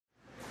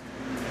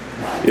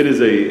It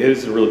is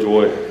a real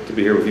joy to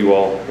be here with you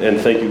all, and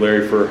thank you,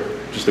 Larry, for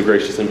just the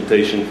gracious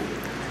invitation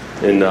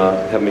and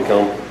having me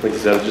come. Like I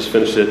said, I just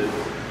finished it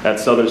at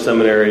Southern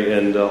Seminary,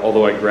 and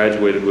although I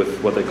graduated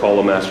with what they call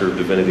a Master of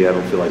Divinity, I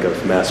don't feel like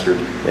I've mastered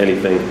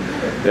anything.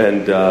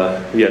 And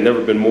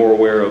never been more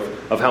aware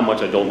of how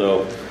much I don't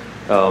know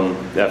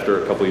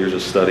after a couple years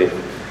of study.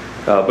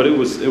 But it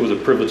was a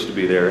privilege to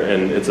be there,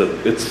 and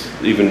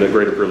it's even a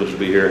greater privilege to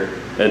be here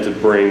and to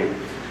bring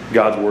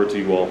God's Word to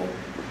you all.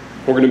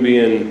 We're going to be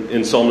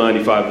in Psalm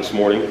 95 this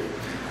morning,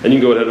 and you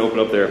can go ahead and open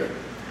up there.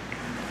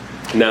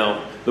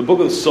 Now, the book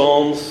of the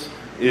Psalms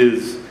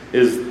is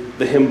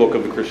the hymn book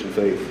of the Christian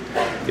faith.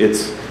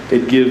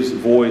 It gives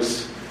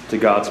voice to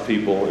God's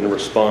people in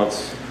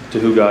response to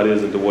who God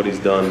is and to what He's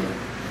done.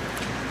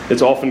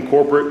 It's often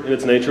corporate in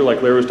its nature,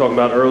 like Larry was talking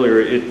about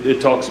earlier.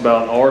 It talks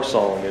about our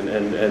song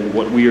and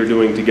what we are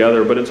doing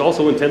together, but it's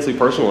also intensely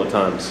personal at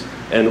times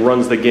and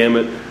runs the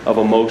gamut of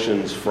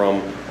emotions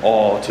from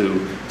awe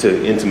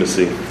to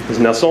intimacy.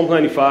 Now, Psalm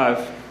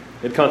 95,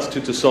 it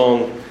constitutes a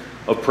song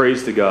of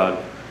praise to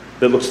God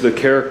that looks to the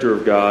character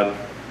of God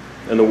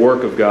and the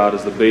work of God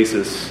as the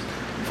basis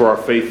for our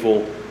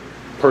faithful,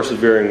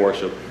 persevering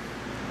worship.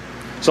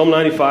 Psalm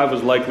 95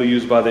 was likely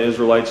used by the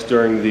Israelites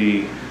during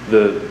the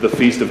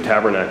Feast of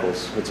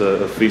Tabernacles. It's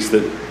a feast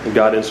that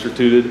God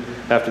instituted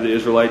after the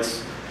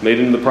Israelites made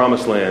it into the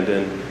Promised Land.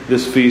 And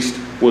this feast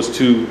was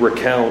to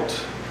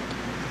recount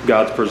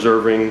God's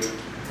preserving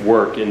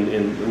work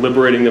in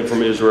liberating them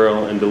from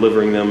Israel and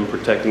delivering them,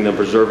 protecting them,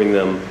 preserving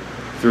them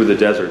through the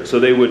desert. So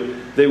they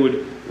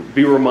would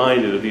be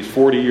reminded of these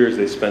 40 years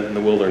they spent in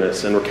the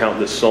wilderness and recount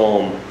this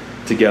psalm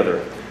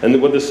together. And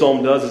what this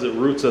psalm does is it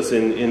roots us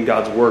in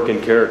God's work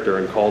and character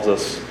and calls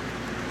us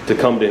to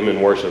come to Him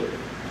in worship.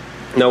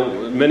 Now,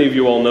 many of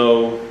you all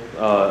know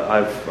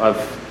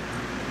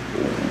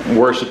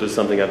worship is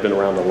something I've been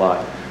around a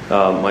lot.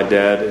 My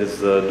dad is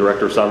the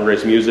director of Sovereign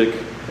Grace Music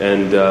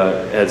and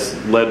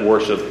has led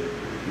worship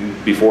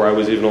before I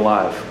was even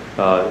alive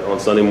on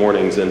Sunday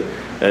mornings.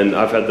 And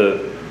I've had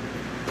the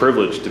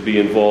privilege to be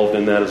involved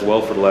in that as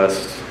well for the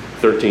last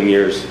 13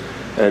 years.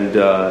 And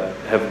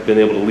have been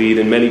able to lead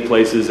in many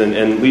places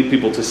and lead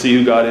people to see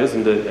who God is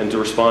and to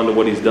respond to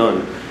what He's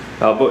done.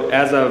 But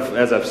as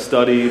I've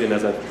studied and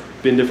as I've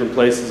been different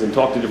places and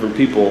talked to different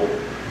people,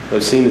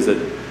 I've seen is that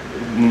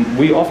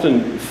we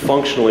often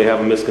functionally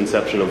have a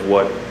misconception of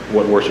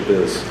what worship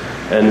is,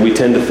 and we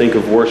tend to think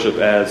of worship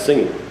as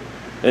singing.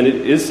 And it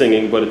is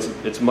singing, but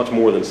it's much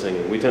more than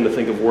singing. We tend to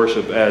think of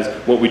worship as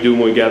what we do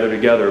when we gather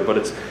together, but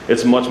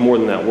it's much more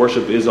than that.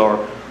 Worship is our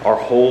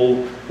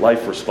whole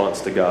life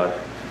response to God,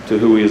 to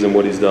who He is and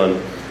what He's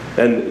done.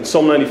 And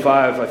Psalm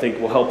 95, I think,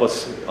 will help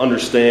us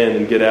understand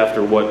and get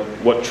after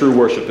what true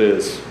worship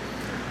is.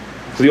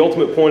 So the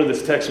ultimate point of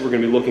this text that we're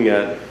going to be looking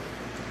at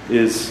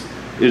is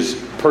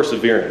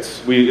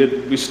perseverance.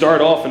 We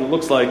start off and it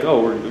looks like,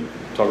 we're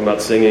talking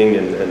about singing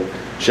and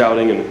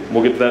shouting, and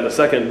we'll get to that in a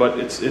second, but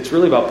it's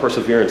really about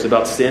perseverance,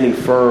 about standing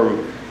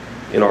firm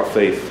in our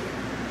faith.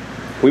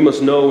 We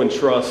must know and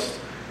trust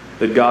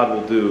that God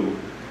will do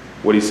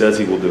what He says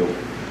He will do.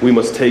 We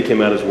must take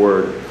Him at His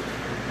word.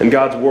 And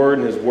God's word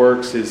and His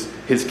works,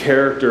 His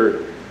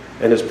character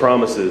and His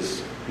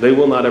promises, they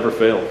will not ever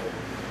fail.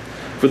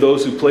 For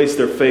those who place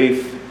their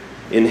faith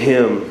in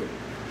Him,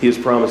 He has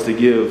promised to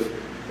give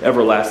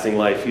everlasting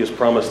life. He has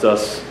promised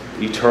us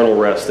eternal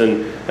rest.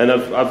 And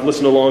I've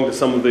listened along to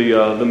some of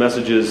the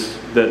messages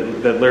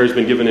that Larry's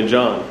been given in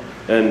John.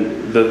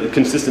 And the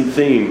consistent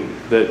theme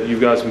that you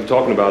guys have been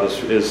talking about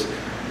is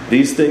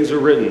these things are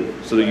written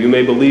so that you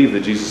may believe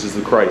that Jesus is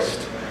the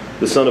Christ,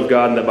 the Son of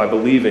God, and that by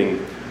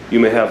believing you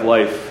may have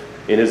life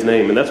in His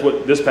name. And that's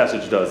what this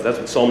passage does. That's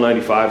what Psalm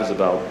 95 is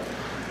about.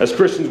 As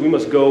Christians, we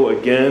must go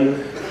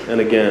again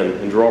and again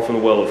and draw from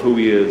the well of who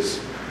He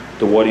is,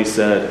 to what He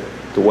said,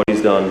 to what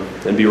He's done,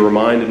 and be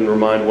reminded and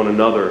remind one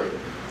another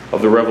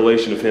of the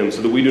revelation of Him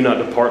so that we do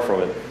not depart from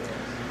it.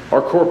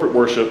 Our corporate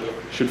worship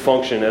should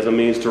function as a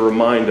means to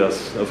remind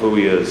us of who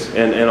He is,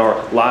 and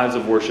our lives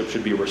of worship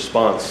should be a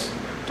response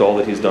to all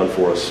that He's done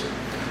for us.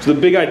 So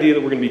the big idea that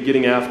we're going to be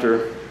getting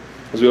after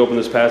as we open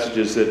this passage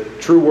is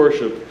that true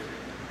worship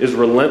is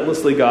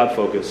relentlessly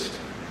God-focused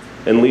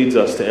and leads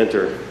us to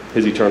enter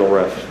His eternal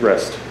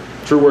rest.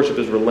 True worship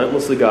is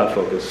relentlessly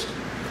God-focused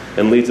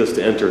and leads us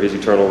to enter His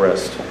eternal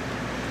rest.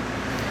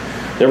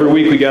 Every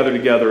week we gather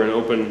together and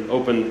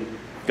open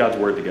God's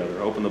Word together,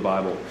 open the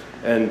Bible.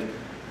 And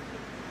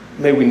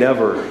may we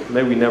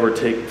never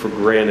take for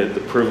granted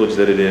the privilege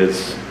that it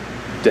is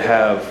to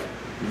have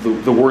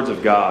the words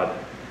of God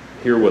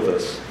here with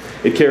us.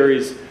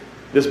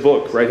 This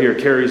book right here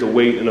carries a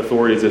weight and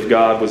authority as if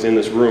God was in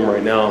this room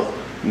right now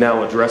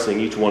addressing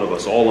each one of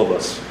us, all of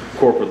us,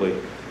 corporately.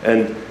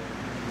 And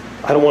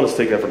I don't want us to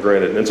take that for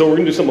granted. And so we're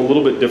going to do something a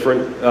little bit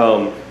different.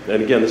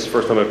 And again, this is the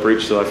first time I've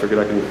preached, so I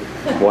figured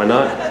why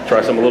not,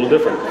 try something a little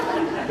different.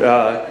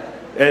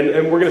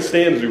 And we're going to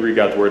stand as we read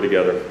God's Word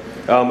together.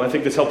 I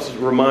think this helps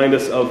remind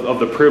us of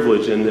the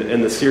privilege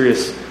and the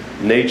serious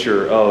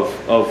nature of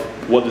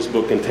what this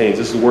book contains.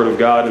 This is the Word of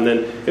God, and then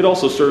it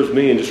also serves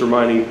me in just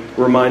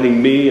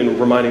reminding me and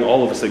reminding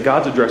all of us that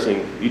God's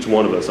addressing each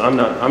one of us. I'm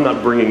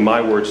not bringing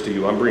my words to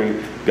you. I'm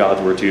bringing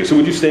God's Word to you. So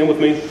would you stand with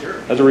me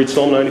as I read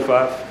Psalm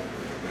 95?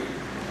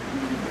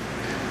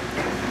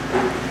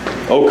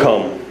 Oh,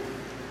 come,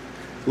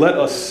 let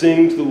us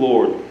sing to the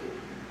Lord.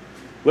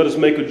 Let us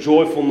make a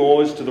joyful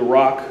noise to the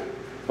rock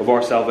of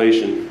our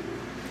salvation.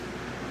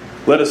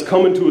 Let us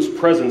come into His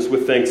presence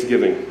with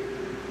thanksgiving.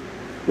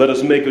 Let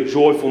us make a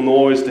joyful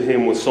noise to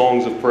Him with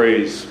songs of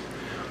praise.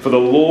 For the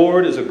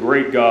Lord is a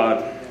great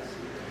God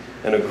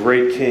and a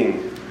great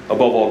King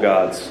above all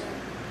gods.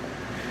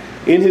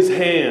 In His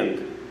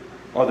hand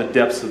are the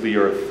depths of the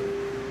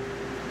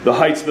earth. The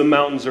heights of the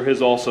mountains are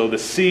His also. The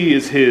sea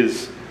is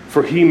His,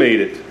 for He made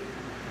it.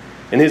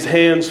 And His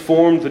hands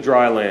formed the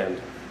dry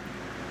land.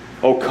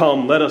 Oh,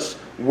 come, let us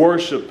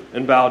worship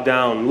and bow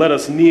down. Let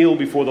us kneel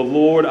before the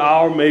Lord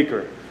our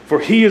Maker. For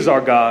He is our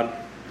God,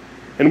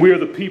 and we are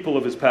the people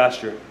of His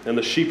pasture and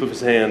the sheep of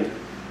His hand.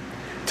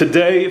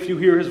 Today, if you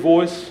hear His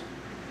voice,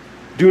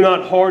 do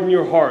not harden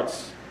your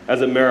hearts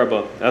as at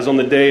Meribah, as on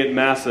the day at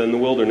Massah in the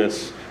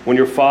wilderness, when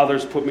your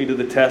fathers put me to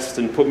the test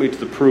and put me to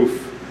the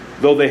proof,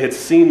 though they had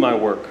seen my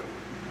work.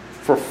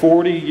 For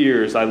 40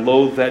 years I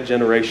loathed that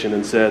generation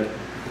and said,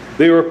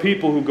 they are a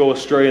people who go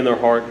astray in their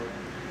heart,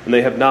 and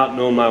they have not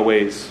known my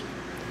ways.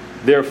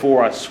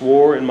 Therefore I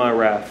swore in my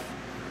wrath,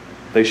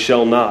 they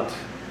shall not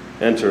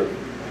enter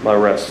my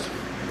rest.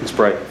 Let's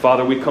pray.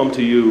 Father, we come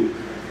to you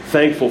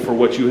thankful for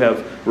what you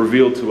have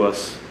revealed to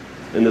us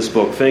in this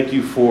book. Thank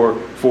you for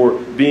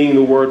being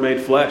the Word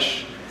made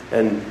flesh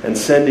and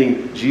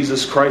sending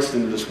Jesus Christ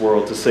into this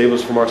world to save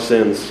us from our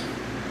sins.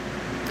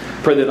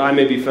 Pray that I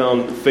may be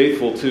found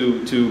faithful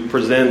to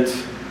present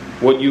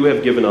what you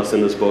have given us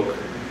in this book.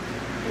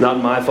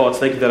 Not my thoughts.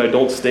 Thank you that I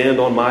don't stand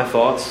on my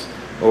thoughts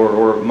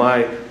or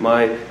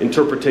my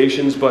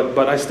interpretations, but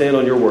I stand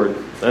on your word.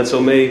 And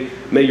so may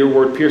your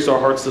word pierce our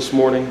hearts this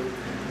morning,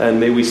 and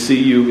may we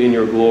see you in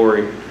your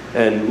glory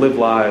and live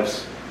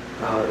lives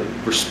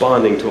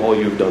responding to all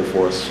you have done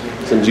for us.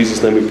 It's in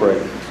Jesus' name we pray.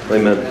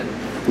 Amen.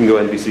 You can go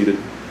ahead and be seated.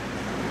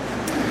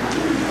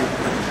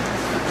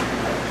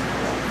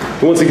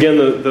 Once again,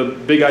 the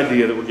big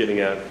idea that we're getting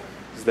at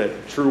is that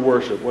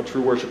what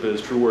true worship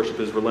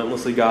is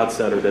relentlessly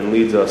God-centered and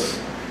leads us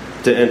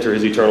to enter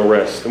His eternal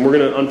rest. And we're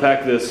going to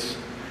unpack this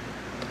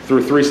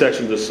through 3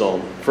 sections of this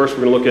psalm. First,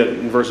 we're going to look at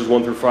in verses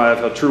 1 through 5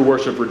 how true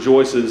worship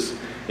rejoices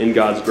in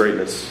God's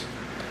greatness.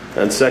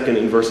 And second,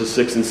 in verses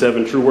 6 and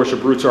 7, true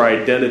worship roots our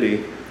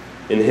identity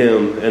in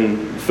Him.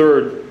 And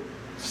third,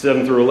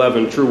 7 through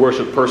 11, true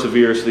worship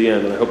perseveres to the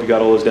end. And I hope you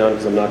got all those down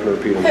because I'm not going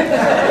to repeat them.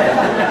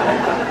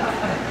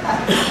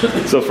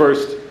 So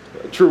first,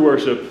 true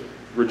worship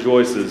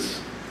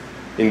rejoices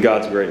in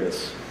God's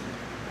greatness.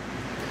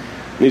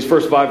 In these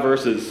first 5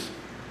 verses,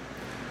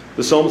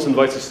 the psalmist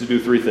invites us to do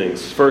 3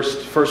 things.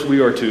 First we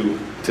are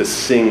to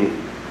sing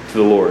to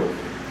the Lord.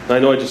 And I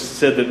know I just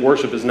said that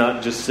worship is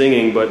not just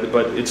singing, but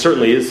it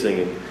certainly is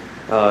singing.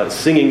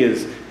 Singing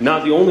is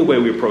not the only way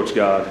we approach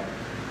God,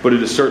 but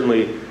it is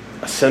certainly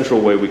a central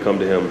way we come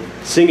to Him.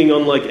 Singing,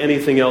 unlike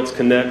anything else,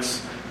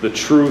 connects the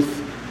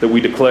truth that we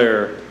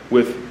declare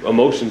with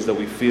emotions that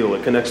we feel.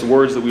 It connects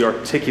words that we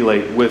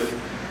articulate with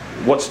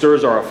what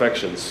stirs our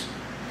affections.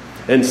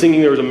 And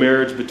singing, there is a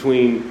marriage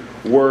between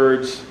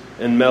words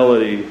and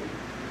melody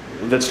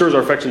that stirs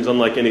our affections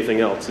unlike anything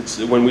else. It's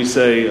when we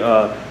say,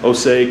 "Oh,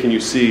 say, can you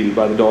see"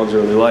 by the Dog's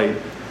Early Light.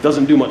 It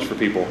doesn't do much for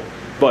people.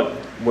 But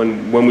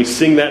when we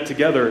sing that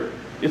together,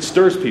 it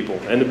stirs people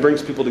and it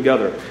brings people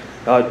together.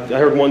 I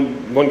heard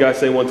one guy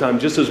say one time,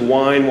 just as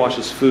wine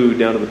washes food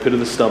down to the pit of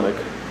the stomach,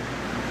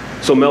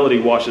 so melody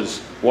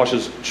washes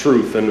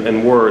truth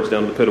and words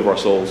down to the pit of our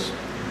souls.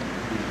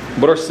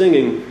 But our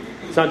singing,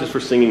 it's not just for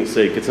singing's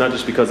sake. It's not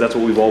just because that's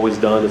what we've always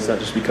done. It's not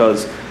just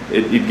because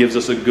it gives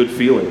us a good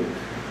feeling.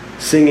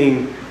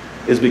 Singing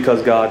is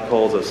because God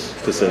calls us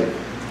to sing.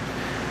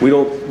 We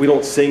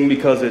don't sing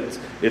because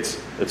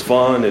it's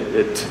fun.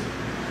 It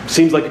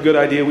seems like a good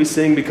idea. We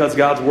sing because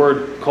God's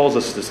Word calls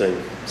us to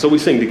sing. So we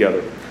sing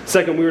together.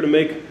 Second, we are to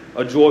make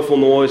a joyful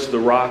noise to the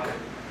rock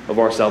of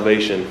our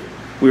salvation.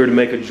 We are to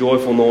make a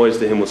joyful noise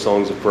to Him with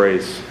songs of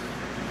praise.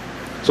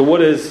 So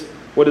what is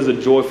a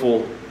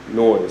joyful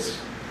noise?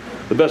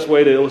 The best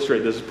way to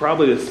illustrate this is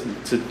probably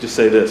to just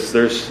say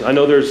this. I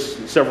know there's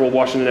several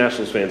Washington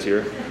Nationals fans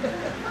here.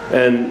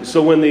 And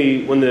so when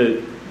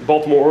the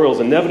Baltimore Orioles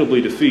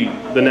inevitably defeat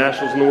the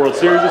Nationals in the World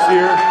Series this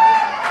year,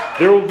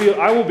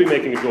 I will be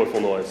making a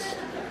joyful noise.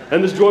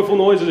 And this joyful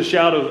noise is a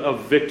shout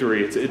of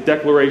victory. It's a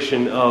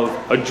declaration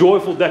a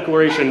joyful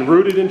declaration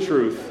rooted in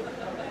truth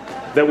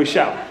that we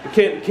shout. We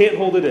can't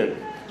hold it in.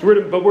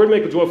 But we're to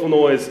make a joyful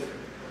noise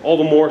all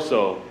the more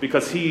so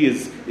because He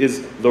is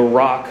the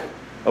rock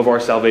of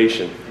our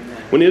salvation.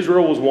 When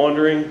Israel was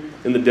wandering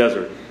in the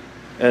desert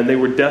and they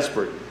were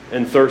desperate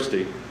and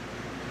thirsty,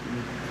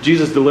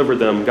 Jesus delivered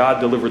them.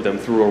 God delivered them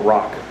through a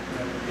rock.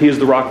 He is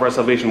the rock of our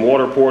salvation.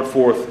 Water poured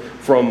forth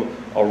from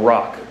a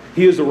rock.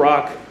 He is the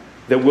rock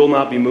that will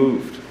not be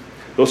moved.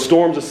 Though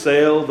storms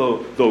assail,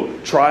 though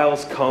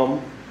trials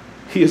come,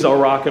 He is our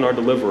rock and our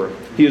deliverer.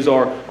 He is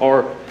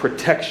our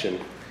protection.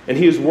 And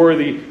He is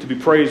worthy to be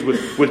praised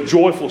with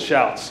joyful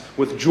shouts,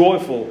 with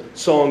joyful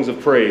songs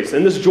of praise.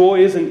 And this joy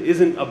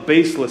isn't a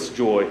baseless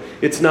joy.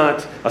 It's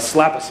not a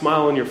slap a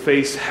smile on your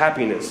face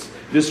happiness.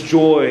 This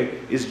joy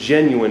is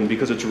genuine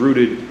because it's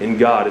rooted in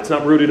God. It's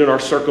not rooted in our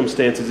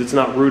circumstances. It's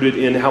not rooted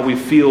in how we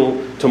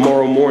feel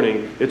tomorrow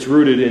morning. It's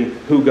rooted in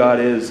who God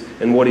is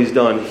and what He's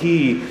done.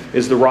 He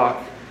is the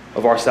rock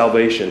of our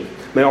salvation.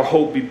 May our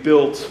hope be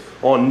built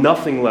on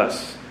nothing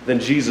less than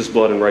Jesus'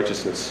 blood and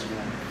righteousness.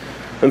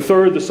 And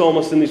third, the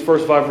psalmist in these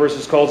first 5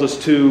 verses calls us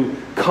to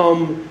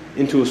come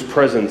into His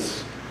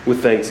presence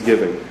with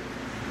thanksgiving.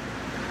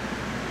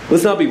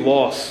 Let's not be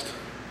lost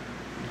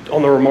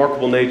on the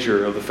remarkable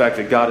nature of the fact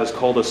that God has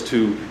called us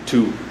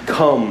to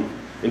come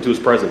into His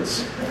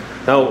presence.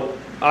 Now,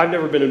 I've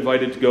never been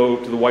invited to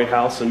go to the White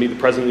House and meet the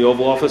President of the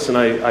Oval Office, and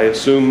I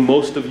assume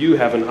most of you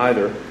haven't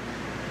either.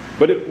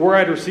 But were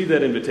I to receive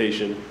that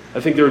invitation, I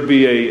think there would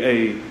be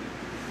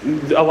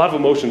a lot of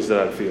emotions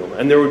that I'd feel.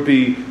 And there would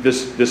be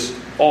this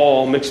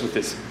awe mixed with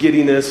this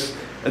giddiness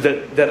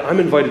that I'm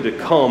invited to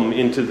come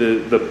into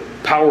the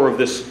power of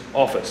this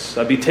office.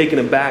 I'd be taken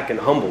aback and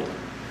humbled.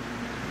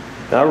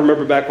 Now, I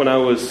remember back when I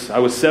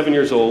was 7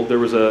 years old, there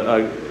was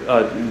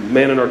a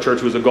man in our church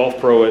who was a golf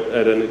pro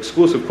at an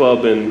exclusive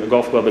club a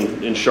golf club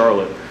in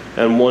Charlotte.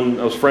 And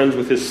I was friends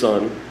with his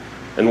son.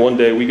 And one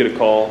day we get a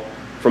call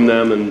from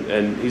them,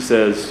 and he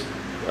says,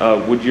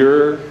 would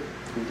your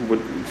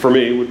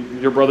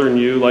brother and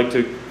you like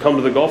to come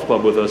to the golf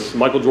club with us?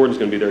 Michael Jordan's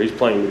going to be there. He's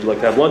playing. Would you like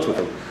to have lunch with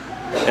him?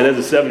 And as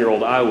a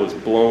 7-year-old, I was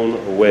blown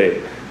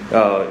away.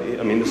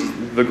 This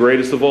is the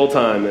greatest of all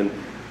time, and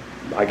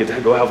I get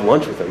to go have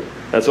lunch with him.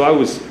 And so I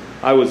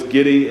was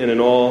giddy and in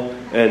awe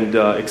and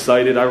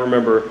excited. I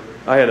remember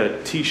I had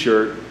a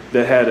T-shirt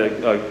that had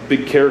a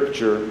big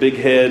caricature, big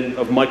head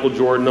of Michael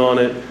Jordan on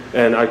it,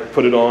 and I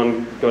put it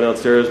on, go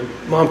downstairs.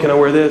 Mom, can I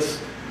wear this?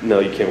 No,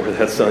 you can't wear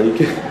that, son. You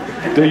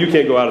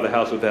can't go out of the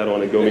house with that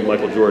on and go meet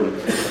Michael Jordan.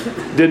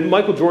 Did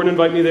Michael Jordan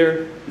invite me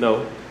there?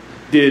 No.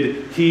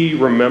 Did he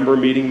remember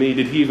meeting me?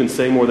 Did he even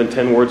say more than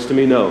 10 words to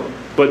me? No.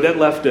 But that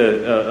left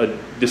a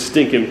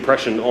distinct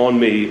impression on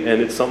me,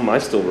 and it's something I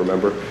still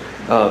remember.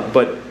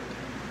 But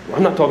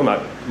I'm not talking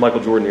about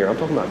Michael Jordan here. I'm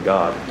talking about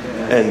God.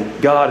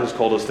 And God has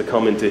called us to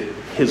come into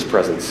His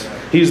presence.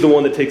 He's the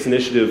one that takes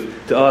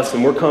initiative to us,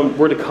 and we're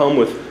to come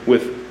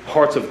with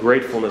hearts of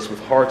gratefulness,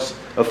 with hearts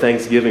of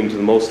thanksgiving to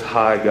the Most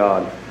High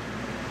God.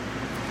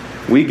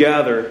 We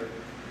gather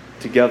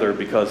together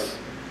because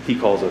He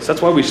calls us.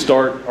 That's why we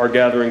start our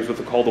gatherings with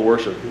a call to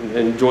worship. And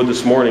enjoyed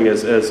this morning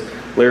as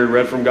Larry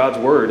read from God's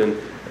Word. And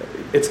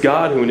it's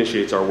God who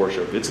initiates our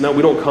worship. It's not,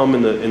 we don't come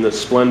in the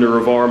splendor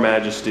of our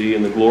majesty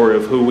and the glory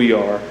of who we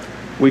are.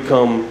 We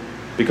come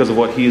because of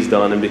what He's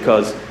done and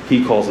because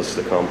He calls us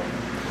to come.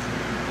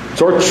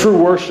 So our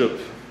true worship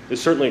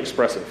is certainly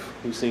expressive.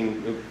 We've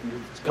seen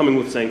coming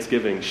with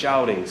thanksgiving,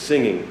 shouting,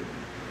 singing.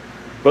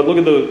 But look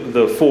at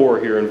the 4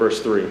 here in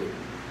verse 3.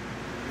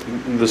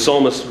 The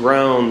psalmist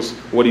grounds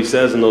what he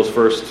says in those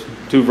first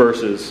 2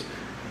 verses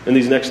in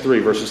these next 3,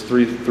 verses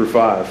 3 through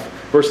 5.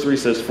 Verse 3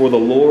 says, "For the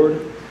Lord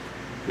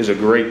is a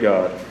great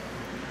God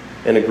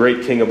and a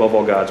great King above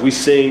all gods." We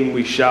sing,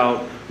 we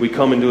shout, we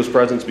come into His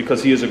presence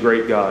because He is a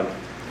great God.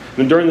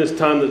 And during this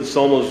time that the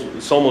psalm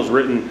was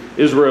written,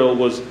 Israel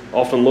was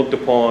often looked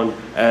upon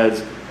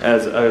as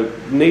a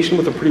nation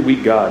with a pretty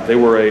weak God. They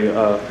were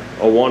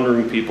a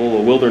wandering people,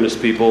 a wilderness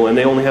people, and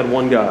they only had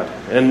one God.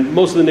 And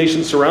most of the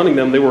nations surrounding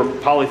them, they were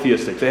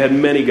polytheistic. They had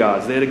many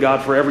gods. They had a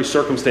God for every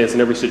circumstance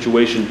and every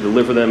situation to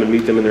deliver them and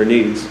meet them in their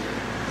needs.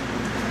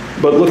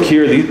 But look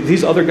here,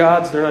 these other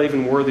gods, they're not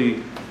even worthy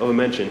of a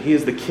mention. He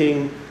is the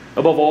King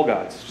above all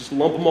gods. Just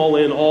lump them all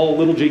in, all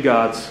little g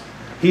gods.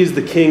 He is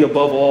the King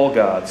above all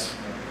gods.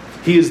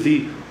 He is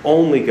the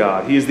only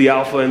God. He is the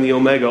Alpha and the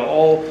Omega.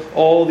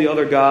 All the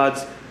other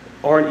gods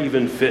aren't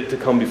even fit to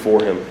come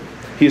before Him.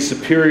 He is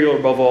superior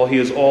above all. He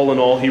is all in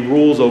all. He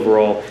rules over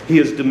all. He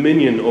has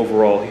dominion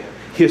over all.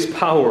 He has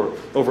power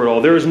over it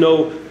all. There is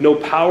no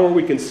power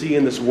we can see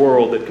in this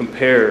world that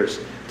compares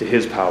to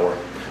His power.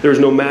 There is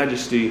no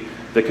majesty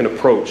that can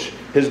approach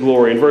His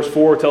glory. And verse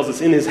 4 tells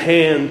us, "In His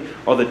hand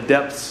are the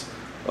depths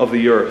of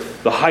the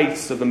earth. The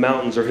heights of the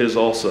mountains are His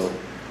also."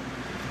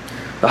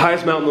 The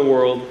highest mountain in the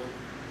world,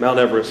 Mount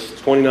Everest,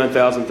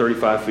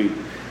 29,035 feet.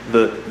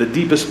 The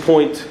deepest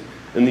point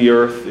in the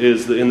earth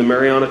is in the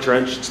Mariana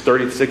Trench. It's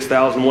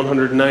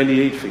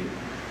 36,198 feet.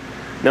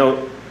 Now,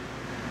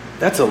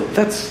 those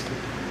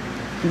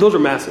are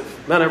massive.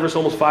 Mount Everest is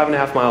almost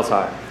 5.5 miles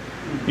high.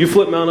 You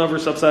flip Mount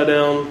Everest upside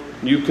down,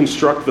 you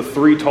construct the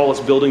 3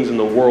 tallest buildings in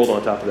the world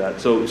on top of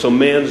that. So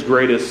man's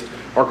greatest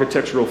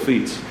architectural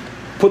feats.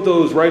 Put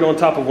those right on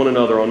top of one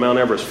another on Mount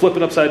Everest. Flip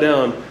it upside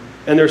down,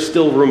 and there's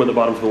still room at the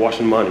bottom for the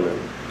Washington Monument.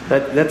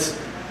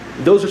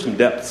 Those are some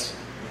depths.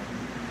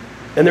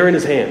 And they're in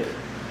His hand.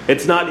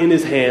 It's not in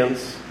His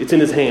hands, it's in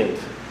His hand.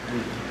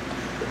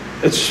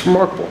 It's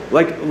remarkable.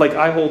 Like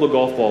I hold a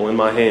golf ball in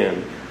my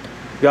hand.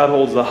 God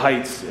holds the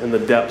heights and the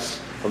depths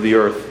of the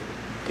earth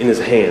in his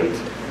hand.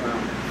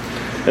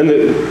 And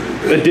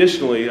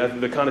additionally,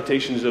 the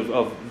connotations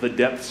of the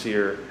depths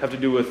here have to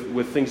do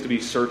with things to be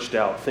searched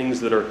out,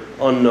 things that are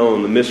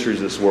unknown, the mysteries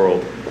of this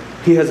world.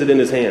 He has it in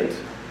his hand.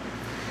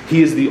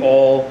 He is the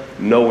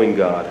all-knowing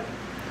God.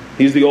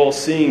 He's the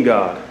all-seeing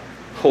God,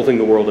 holding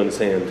the world in his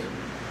hand.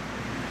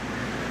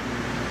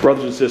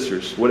 Brothers and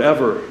sisters,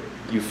 whatever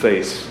you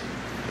face,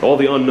 all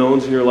the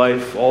unknowns in your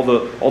life, all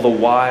the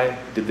why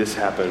did this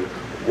happen?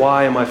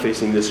 Why am I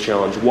facing this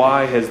challenge?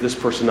 Why has this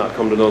person not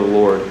come to know the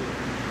Lord?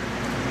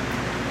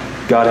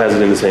 God has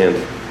it in his hand.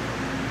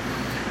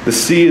 The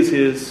sea is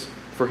his,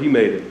 for he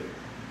made it,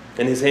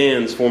 and his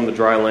hands formed the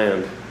dry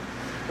land.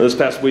 Now, this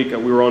past week,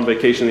 we were on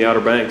vacation in the Outer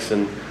Banks,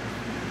 and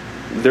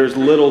there's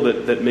little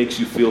that makes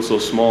you feel so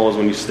small as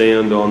when you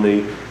stand on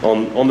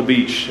the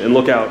beach and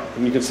look out.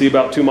 And you can see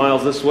about 2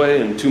 miles this way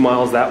and 2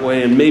 miles that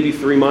way and maybe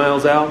 3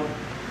 miles out.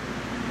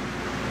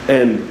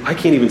 And I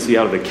can't even see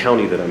out of the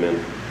county that I'm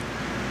in.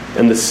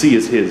 And the sea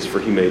is his, for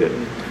he made it.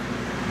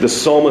 The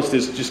psalmist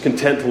is just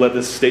content to let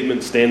this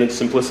statement stand in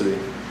simplicity.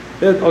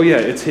 Oh yeah,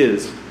 it's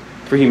his,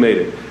 for he made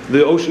it.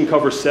 The ocean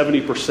covers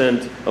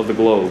 70% of the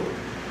globe.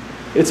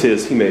 It's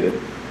his, he made it.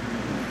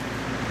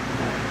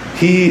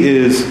 He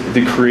is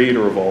the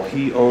creator of all.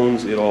 He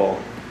owns it all.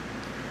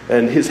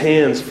 And his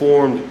hands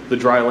formed the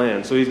dry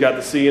land. So he's got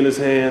the sea in his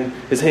hand.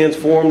 His hands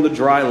formed the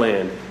dry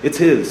land. It's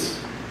his.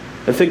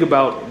 And think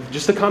about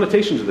just the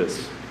connotations of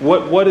this.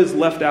 What is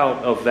left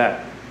out of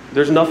that?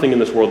 There's nothing in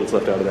this world that's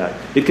left out of that.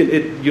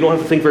 You don't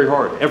have to think very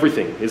hard.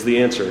 Everything is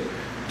the answer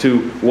to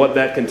what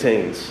that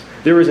contains.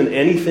 There isn't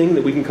anything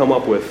that we can come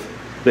up with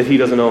that he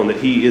doesn't own, that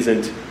he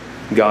isn't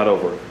God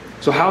over.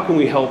 So how can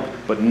we help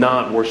but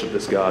not worship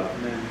this God?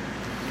 Amen.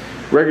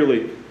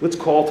 Regularly, let's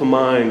call to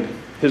mind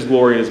his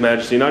glory and his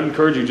majesty. And I'd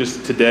encourage you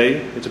just today,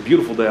 it's a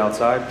beautiful day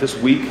outside, this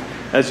week,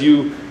 as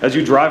you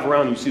drive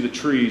around, you see the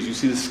trees, you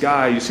see the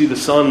sky, you see the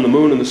sun and the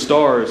moon and the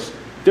stars.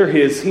 They're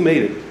his. He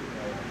made it.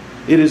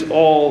 It is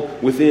all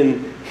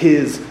within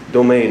his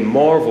domain.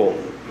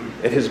 Marvel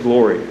at his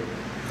glory.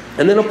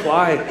 And then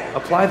apply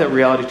that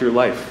reality to your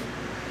life.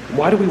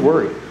 Why do we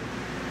worry?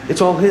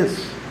 It's all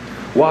his.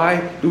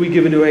 Why do we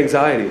give into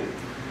anxiety?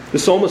 The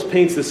psalmist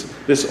paints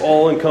this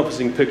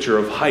all-encompassing picture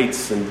of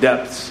heights and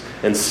depths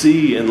and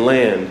sea and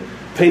land,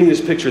 painting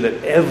this picture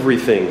that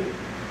everything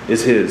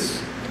is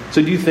his.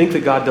 So do you think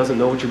that God doesn't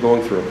know what you're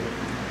going through?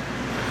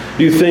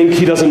 Do you think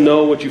he doesn't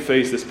know what you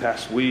faced this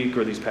past week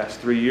or these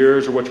past 3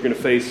 years or what you're going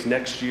to face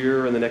next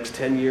year or the next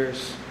 10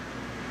 years?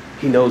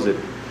 He knows it.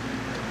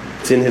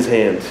 It's in his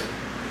hand.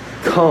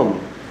 Come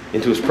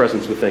into his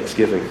presence with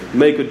thanksgiving.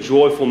 Make a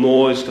joyful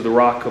noise to the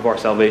rock of our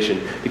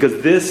salvation,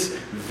 because this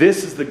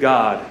is the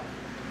God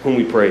whom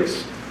we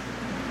praise.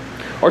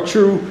 Our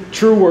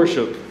true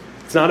worship,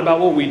 it's not about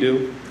what we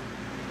do.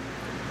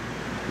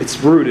 It's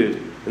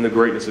rooted in the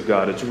greatness of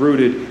God. It's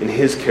rooted in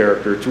his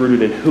character. It's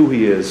rooted in who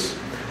he is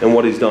and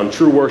what he's done.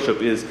 True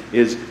worship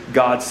is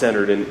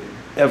God-centered in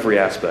every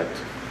aspect.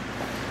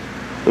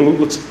 And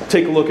let's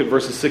take a look at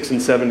verses 6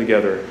 and 7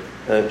 together.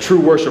 True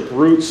worship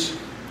roots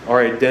our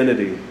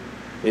identity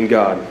in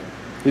God.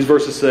 These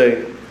verses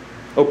say,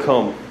 "Oh,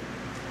 come,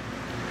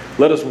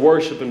 let us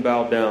worship and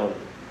bow down.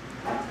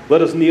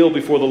 Let us kneel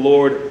before the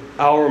Lord,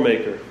 our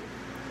Maker.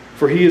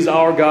 For he is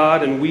our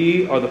God, and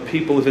we are the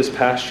people of his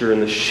pasture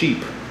and the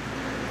sheep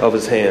of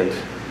his hand."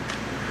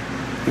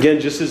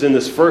 Again, just as in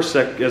the first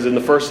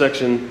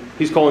section,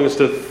 he's calling us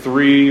to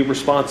 3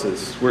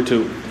 responses. We're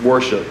to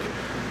worship,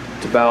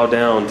 to bow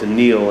down, to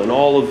kneel, and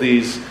all of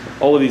these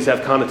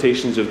have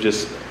connotations of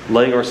just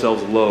laying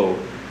ourselves low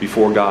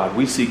before God.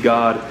 We see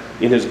God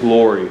in his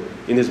glory,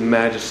 in his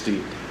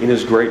majesty, in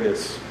his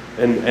greatness,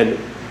 and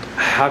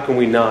how can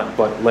we not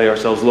but lay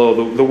ourselves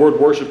low? The word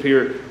worship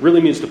here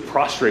really means to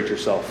prostrate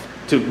yourself,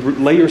 to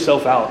lay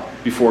yourself out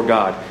before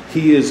God.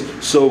 He is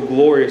so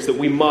glorious that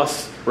we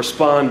must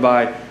respond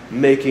by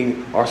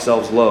making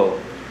ourselves low.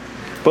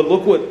 But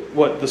look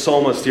what the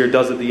psalmist here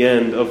does at the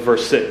end of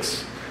verse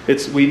 6.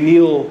 We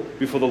kneel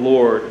before the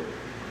Lord,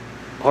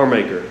 our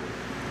Maker.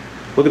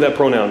 Look at that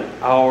pronoun,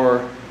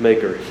 our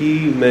Maker. He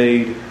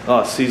made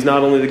us. He's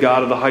not only the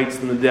God of the heights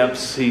and the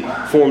depths. He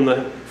formed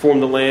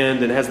the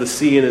land and has the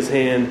sea in his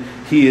hand.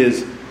 He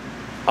is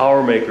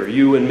our Maker,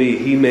 you and me.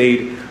 He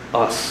made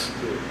us.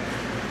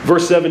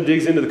 Verse 7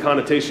 digs into the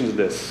connotations of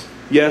this.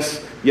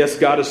 Yes,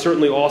 God is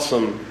certainly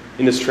awesome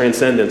in his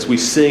transcendence. We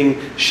sing,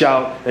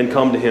 shout, and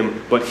come to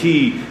him, but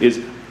he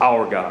is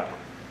our God.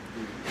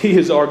 He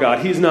is our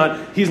God. He's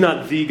not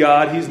the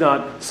God. He's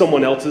not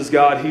someone else's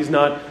God. He's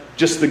not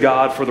just the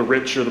God for the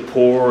rich or the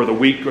poor or the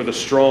weak or the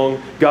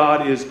strong.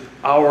 God is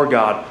our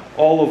God,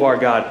 all of our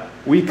God.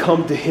 We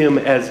come to him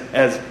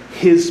as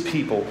his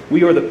people.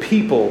 We are the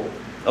people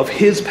of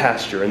his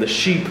pasture and the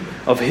sheep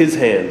of his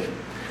hand.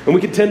 And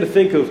we can tend to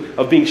think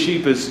of being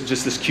sheep as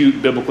just this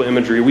cute biblical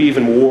imagery. We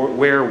even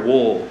wear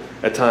wool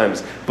at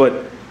times.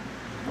 But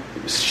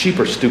sheep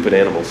are stupid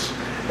animals.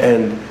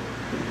 And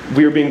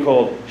we are being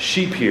called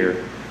sheep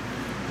here.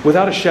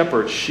 Without a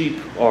shepherd, sheep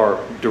are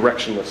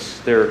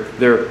directionless.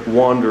 They're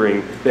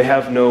wandering. They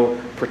have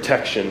no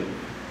protection.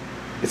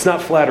 It's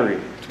not flattery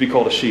to be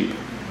called a sheep.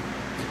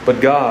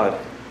 But God,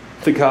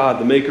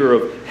 the maker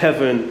of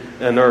heaven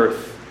and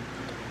earth,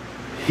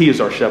 He is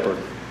our shepherd.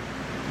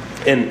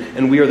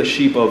 And we are the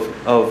sheep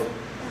of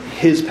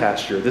His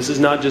pasture. This is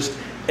not just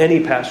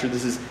any pasture,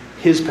 this is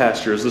His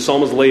pasture. As the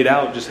psalmist laid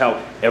out just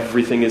how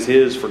everything is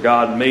His, for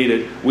God made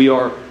it, we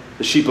are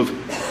the sheep of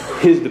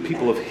the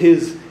people of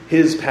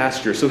His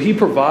pasture. So He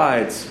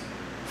provides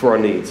for our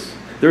needs.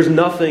 There's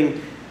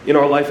nothing in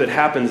our life that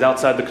happens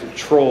outside the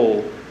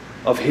control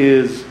of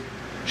His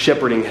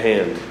shepherding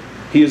hand.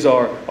 He is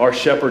our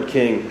shepherd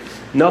king.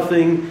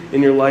 Nothing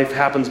in your life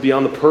happens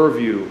beyond the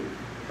purview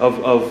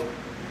of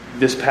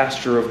this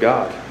pasture of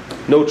God.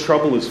 No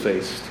trouble is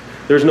faced.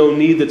 There's no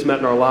need that's met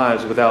in our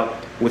lives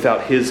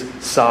without His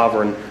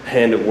sovereign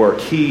hand at work.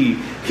 He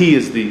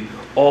is the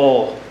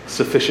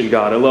all-sufficient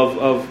God. I love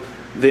of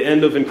the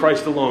end of in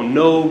Christ alone.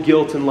 No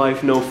guilt in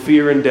life, no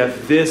fear in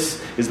death.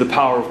 This is the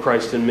power of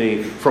Christ in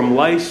me. From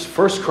life's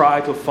first cry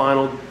to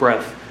final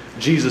breath,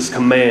 Jesus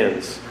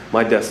commands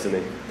my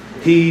destiny.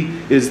 He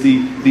is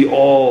the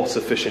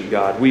all-sufficient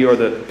God. We are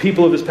the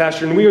people of His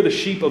pasture, and we are the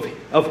sheep of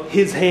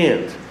His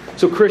hand.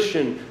 So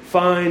Christian,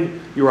 find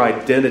your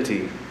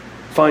identity.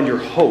 Find your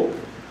hope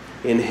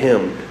in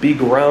Him. Be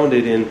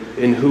grounded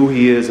in who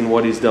He is and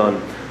what He's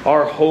done.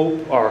 Our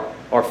hope,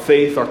 our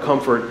faith, our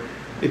comfort,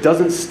 it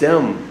doesn't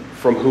stem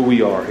from who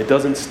we are. It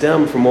doesn't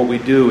stem from what we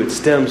do. It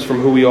stems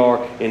from who we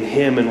are in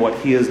Him and what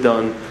He has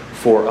done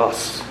for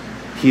us.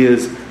 He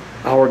is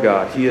our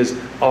God. He is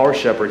our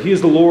shepherd. He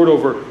is the Lord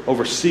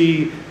over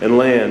sea and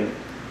land.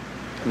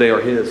 They are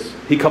His.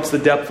 He cups the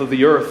depth of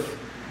the earth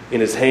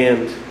in His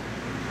hand.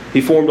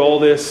 He formed all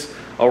this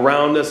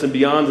around us and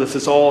beyond us.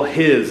 It's all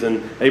His.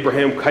 And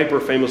Abraham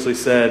Kuyper famously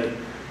said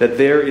that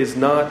there is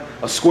not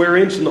a square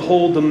inch in the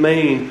whole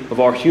domain of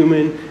our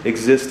human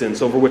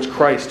existence over which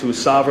Christ, who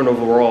is sovereign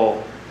over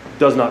all,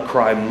 does not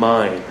cry,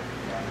 mine.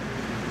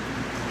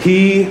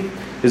 He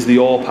is the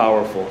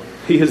all-powerful.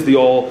 He is the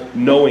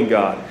all-knowing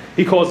God.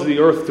 He causes the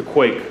earth to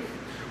quake.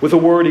 With a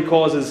word, He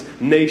causes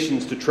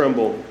nations to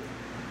tremble.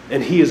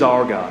 And He is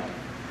our God.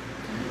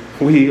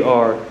 We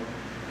are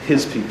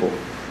His people.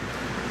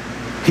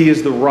 He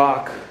is the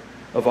rock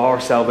of our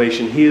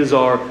salvation. He is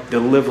our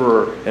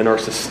deliverer and our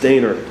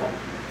sustainer.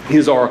 He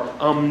is our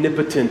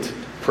omnipotent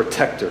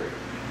protector.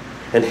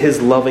 And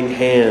His loving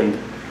hand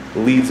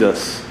leads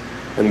us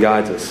and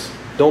guides us.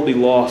 Don't be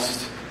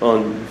lost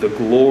on the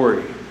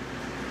glory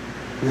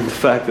and the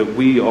fact that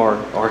we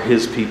are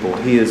His people.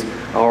 He is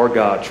our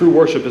God. True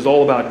worship is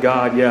all about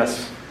God,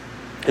 yes.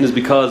 And it's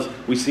because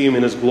we see Him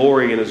in His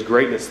glory and His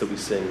greatness that we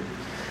sing.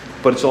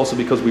 But it's also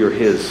because we are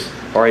His.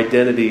 Our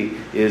identity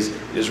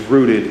is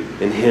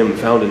rooted in Him,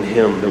 found in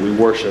Him, that we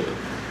worship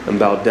and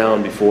bow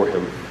down before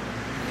Him.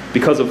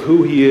 Because of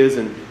who He is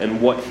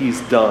and what He's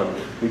done,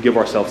 we give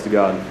ourselves to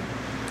God.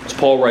 As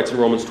Paul writes in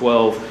Romans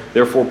 12,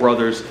 therefore,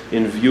 brothers,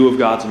 in view of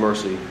God's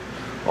mercy,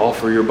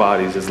 offer your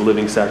bodies as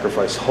living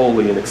sacrifice,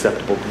 holy and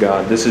acceptable to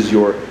God. This is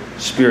your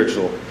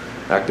spiritual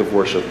act of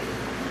worship.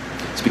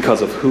 It's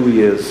because of who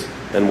He is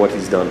and what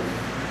He's done.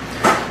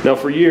 Now,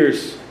 for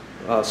years,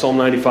 Psalm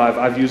 95,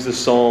 I've used this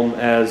psalm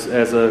as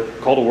a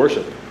call to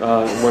worship.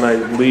 When I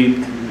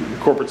lead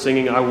corporate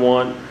singing, I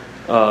want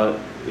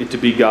it to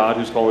be God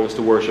who's calling us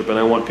to worship, and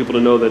I want people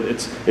to know that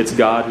it's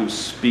God who's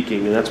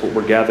speaking, and that's what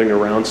we're gathering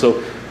around.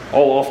 So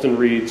I'll often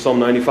read Psalm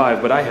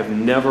 95, but I have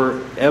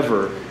never,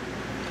 ever,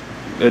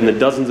 in the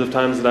dozens of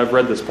times that I've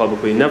read this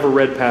publicly, never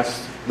read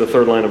past the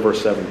third line of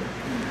verse 7.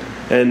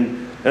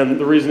 And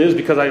the reason is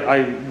because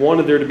I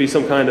wanted there to be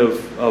some kind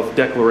of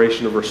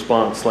declaration of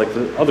response like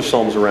the other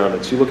psalms around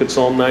it. So you look at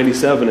Psalm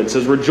 97, it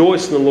says,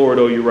 rejoice in the Lord,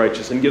 O you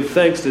righteous, and give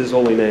thanks to His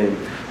holy name.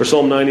 Or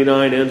Psalm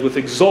 99 ends with,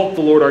 exalt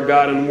the Lord our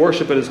God and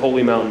worship at His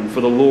holy mountain, for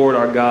the Lord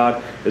our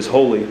God is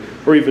holy.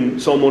 Or even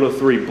Psalm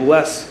 103,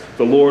 bless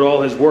the Lord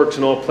all His works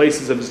in all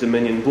places of His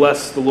dominion.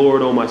 Bless the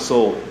Lord, O my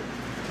soul.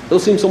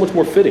 Those seem so much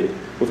more fitting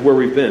with where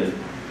we've been.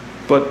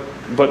 But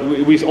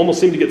we almost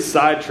seem to get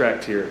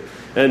sidetracked here.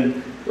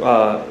 And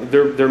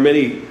there are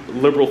many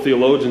liberal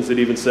theologians that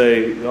even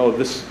say, oh,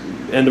 this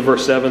end of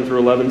verse 7 through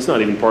 11, it's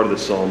not even part of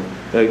this psalm.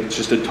 It's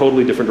just a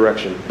totally different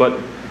direction. But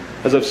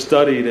as I've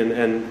studied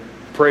and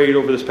prayed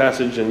over this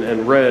passage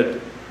and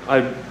read,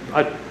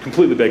 I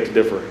completely beg to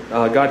differ.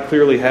 God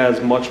clearly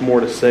has much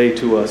more to say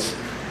to us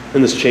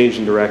in this change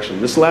in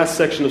direction. This last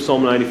section of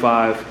Psalm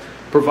 95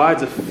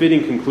 provides a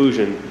fitting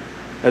conclusion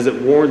as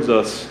it warns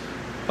us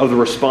of the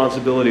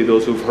responsibility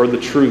those who have heard the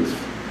truth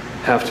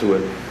have to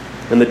it,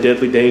 and the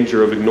deadly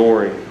danger of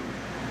ignoring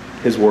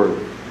His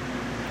word.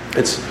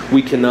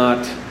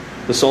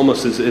 The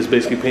psalmist is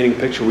basically painting a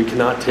picture. We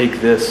cannot take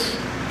this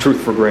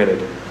truth for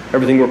granted.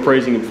 Everything we're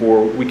praising Him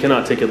for, we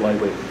cannot take it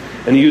lightly.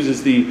 And he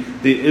uses the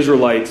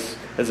Israelites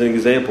as an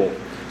example.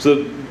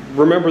 So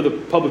remember the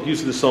public use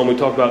of the psalm we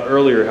talked about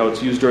earlier, how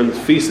it's used during the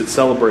feast that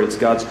celebrates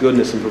God's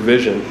goodness and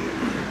provision,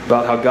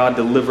 about how God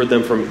delivered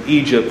them from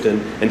Egypt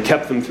and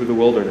kept them through the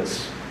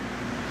wilderness.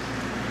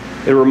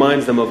 It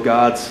reminds them of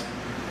God's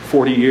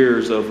 40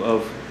 years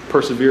of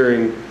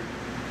persevering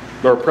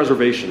or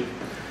preservation.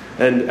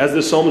 And as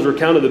this psalm is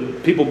recounted, the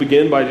people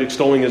begin by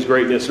extolling his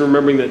greatness and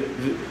remembering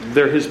that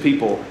they're his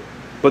people.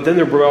 But then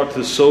they're brought to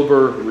the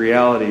sober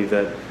reality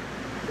that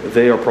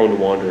they are prone to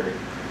wander.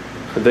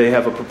 They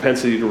have a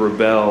propensity to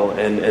rebel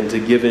and to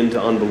give in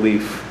to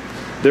unbelief.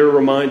 They're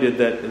reminded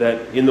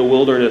that in the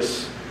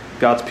wilderness,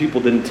 God's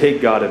people didn't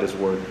take God at his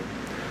word.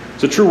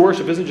 So true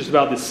worship isn't just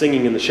about the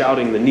singing and the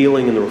shouting, the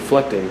kneeling and the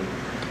reflecting.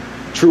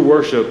 True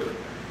worship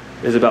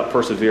is about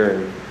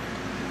persevering.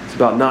 It's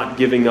about not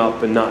giving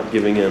up and not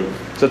giving in.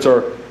 So that's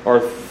our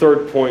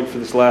third point for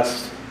this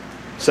last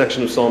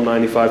section of Psalm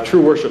 95.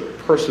 True worship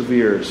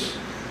perseveres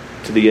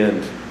to the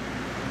end.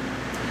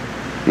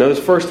 Now this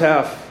first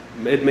half,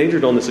 it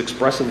majored on this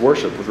expressive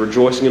worship with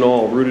rejoicing in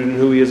all, rooted in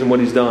who he is and what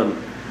he's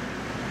done.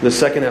 The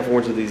second half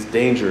warns of these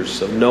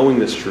dangers of knowing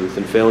this truth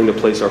and failing to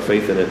place our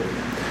faith in it.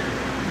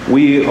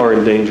 We are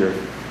in danger,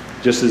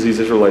 just as these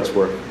Israelites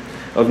were,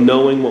 of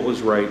knowing what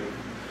was right,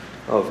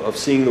 of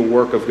seeing the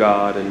work of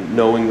God and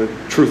knowing the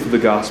truth of the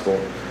gospel,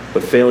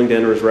 but failing to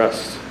enter his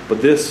rest.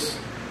 But this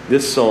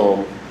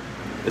psalm,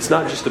 it's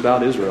not just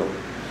about Israel.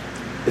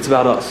 It's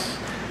about us.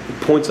 It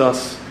points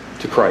us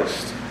to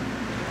Christ.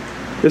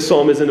 This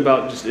psalm isn't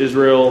about just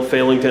Israel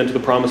failing to enter the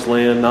promised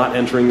land, not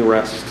entering the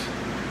rest.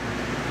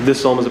 This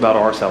psalm is about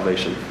our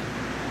salvation.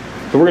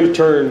 So we're going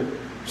to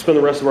spend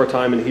the rest of our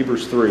time in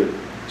Hebrews 3.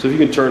 So if you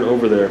can turn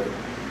over there.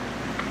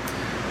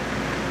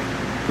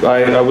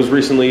 I was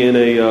recently in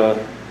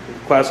a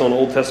class on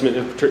Old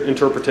Testament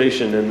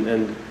interpretation,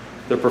 and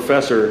the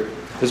professor,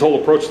 his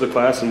whole approach to the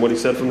class and what he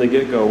said from the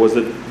get-go was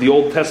that the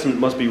Old Testament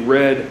must be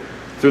read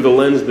through the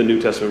lens of the New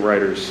Testament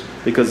writers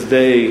because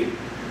they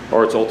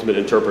are its ultimate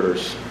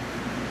interpreters.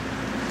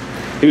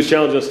 He was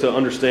challenging us to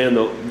understand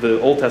the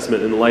Old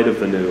Testament in light of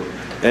the New.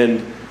 And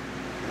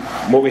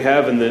what we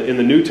have in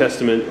the New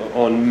Testament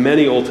on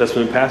many Old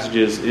Testament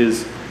passages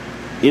is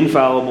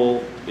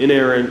infallible,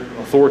 inerrant,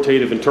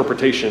 authoritative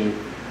interpretation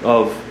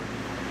of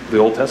the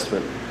Old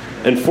Testament.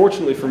 And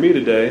fortunately for me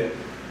today,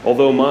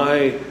 although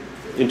my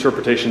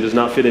interpretation does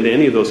not fit into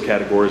any of those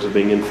categories of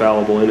being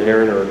infallible,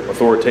 inerrant, or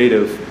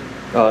authoritative,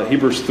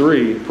 Hebrews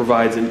 3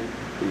 provides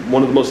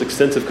one of the most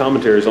extensive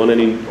commentaries on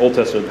any Old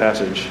Testament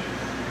passage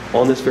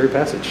on this very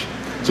passage.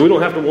 So we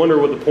don't have to wonder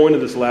what the point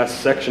of this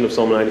last section of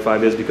Psalm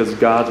 95 is because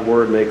God's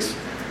Word makes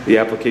the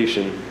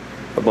application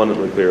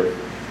abundantly clear.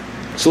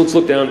 So let's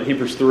look down at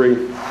Hebrews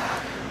 3,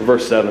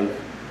 verse 7.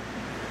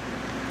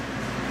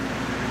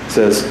 It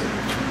says,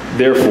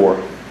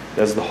 therefore,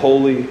 as the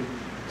Holy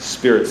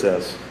Spirit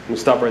says. We'll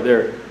stop right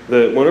there.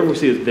 Whenever we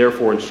see it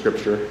therefore in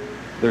Scripture,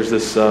 there's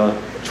this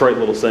trite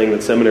little saying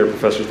that seminary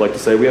professors like to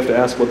say, we have to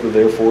ask what the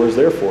therefore is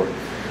there for.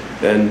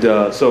 And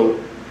so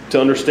to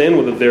understand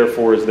what the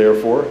therefore is there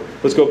for,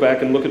 let's go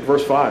back and look at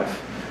verse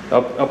 5.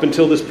 Up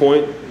until this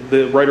point,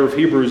 the writer of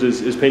Hebrews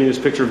is painting this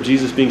picture of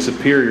Jesus being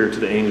superior to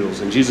the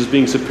angels and Jesus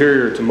being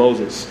superior to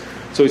Moses.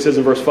 So he says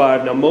in verse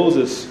 5, now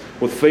Moses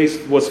was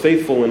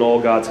faithful in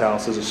all God's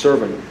house as a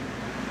servant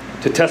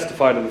to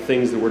testify to the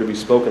things that were to be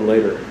spoken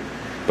later.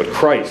 But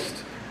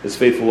Christ is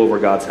faithful over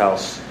God's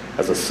house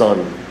as a son.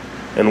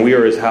 And we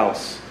are his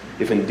house,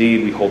 if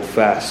indeed we hold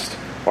fast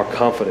our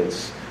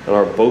confidence and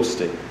our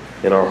boasting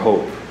in our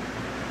hope.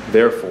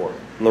 Therefore,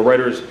 and the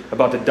writer is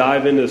about to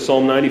dive into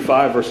Psalm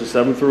 95, verses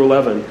 7 through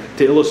 11,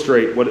 to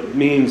illustrate what it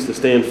means to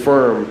stand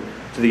firm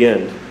to the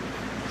end.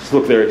 Let's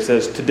look there. It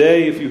says,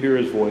 today, if you hear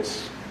his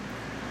voice,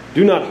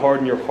 do not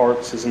harden your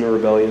hearts as in the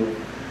rebellion,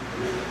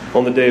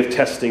 on the day of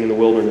testing in the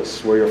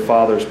wilderness, where your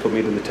fathers put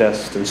me to the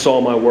test and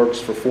saw my works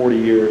for 40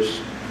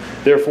 years.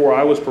 Therefore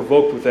I was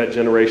provoked with that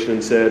generation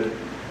and said,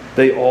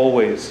 they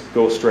always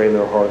go astray in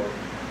their heart.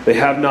 They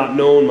have not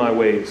known my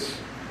ways.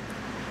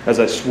 As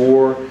I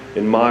swore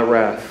in my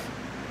wrath,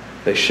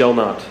 they shall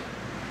not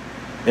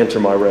enter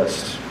my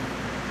rest.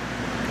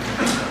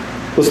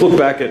 Let's look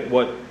back at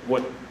what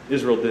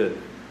Israel did.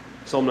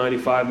 Psalm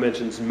 95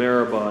 mentions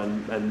Meribah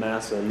and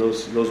Massah, and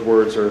those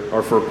words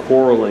are for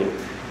quarreling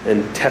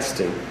and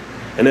testing.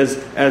 And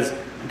as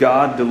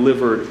God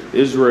delivered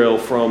Israel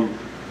from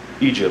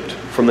Egypt,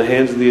 from the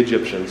hands of the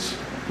Egyptians,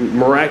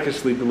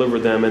 miraculously delivered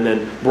them, and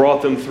then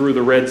brought them through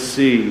the Red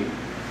Sea,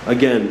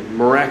 again,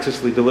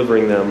 miraculously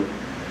delivering them,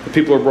 the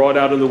people are brought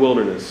out in the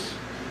wilderness.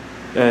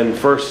 And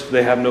first,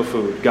 they have no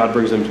food. God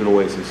brings them to an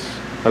oasis.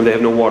 They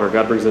have no water.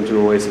 God brings them to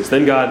an oasis.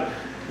 Then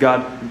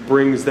God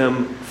brings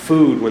them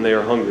food when they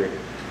are hungry.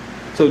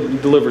 So he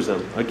delivers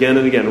them again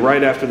and again,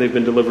 right after they've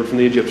been delivered from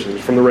the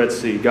Egyptians, from the Red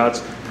Sea.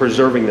 God's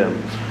preserving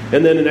them.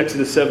 And then in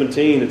Exodus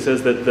 17, it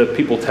says that the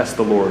people test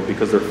the Lord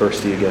because they're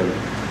thirsty again.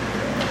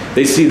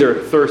 They see their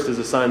thirst as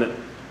a sign that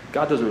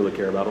God doesn't really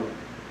care about them.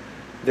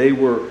 They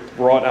were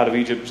brought out of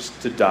Egypt just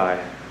to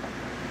die.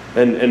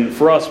 And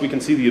for us, we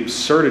can see the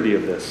absurdity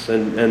of this.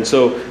 And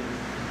so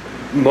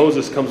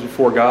Moses comes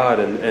before God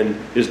and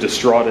is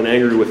distraught and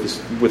angry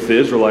with the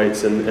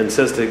Israelites and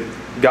says to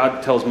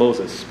God, tells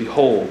Moses,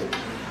 behold,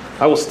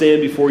 I will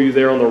stand before you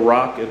there on the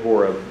rock at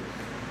Horeb,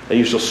 and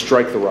you shall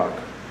strike the rock,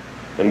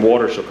 and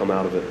water shall come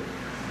out of it,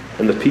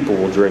 and the people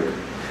will drink.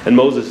 And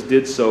Moses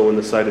did so in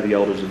the sight of the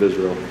elders of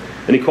Israel.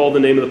 And he called the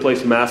name of the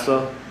place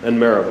Massah and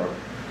Meribah.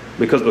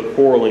 because of the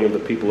quarreling of the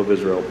people of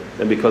Israel,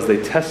 and because they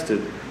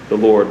tested the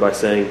Lord by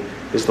saying,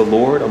 "Is the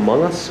Lord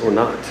among us or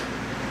not?"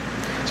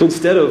 So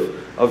instead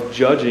of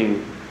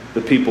judging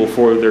the people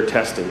for their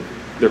testing,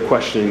 their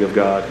questioning of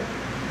God,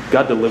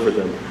 God delivered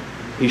them.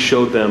 He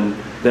showed them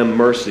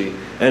mercy.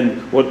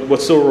 And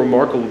what's so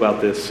remarkable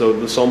about this, so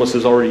the psalmist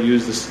has already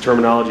used this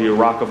terminology, a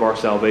rock of our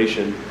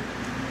salvation.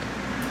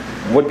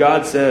 What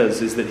God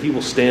says is that He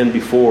will stand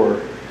before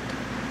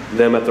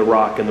them at the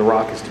rock, and the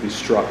rock is to be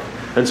struck.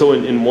 And so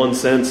in one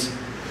sense,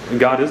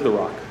 God is the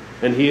rock.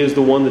 And He is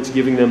the one that's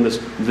giving them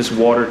this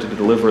water to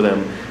deliver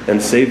them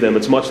and save them.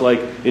 It's much like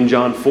in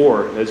John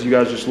 4, as you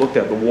guys just looked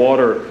at, the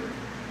water,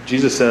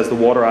 Jesus says, the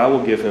water I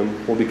will give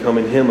him will become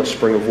in him a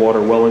spring of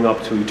water welling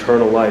up to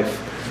eternal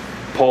life.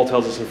 Paul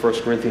tells us in 1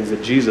 Corinthians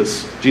that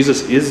Jesus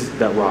is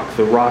that rock.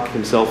 The rock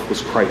Himself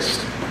was Christ.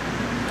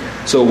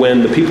 So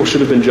when the people should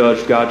have been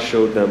judged, God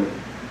showed them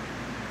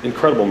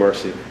incredible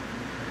mercy.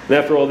 And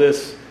after all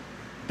this,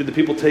 did the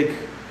people take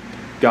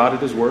God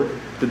at His word?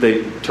 Did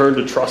they turn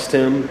to trust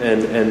Him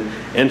and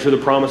enter the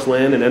promised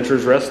land and enter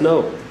His rest?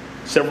 No.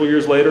 Several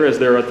years later, as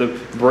they're at the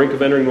brink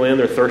of entering the land,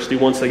 they're thirsty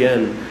once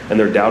again, and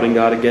they're doubting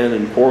God again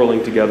and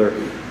quarreling together.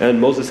 And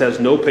Moses has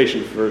no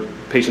patience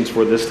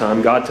for this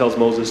time. God tells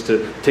Moses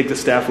to take the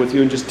staff with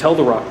you and just tell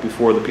the rock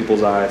before the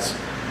people's eyes.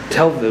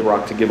 Tell the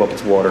rock to give up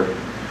its water.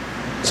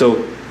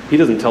 So he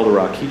doesn't tell the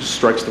rock. He just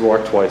strikes the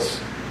rock twice.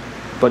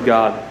 But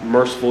God,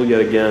 merciful yet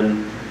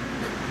again,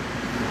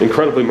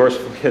 incredibly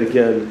merciful yet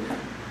again,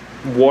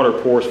 water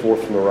pours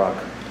forth from the rock.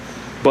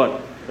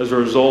 But as a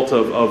result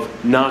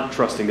of not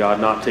trusting God,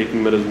 not taking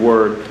Him at His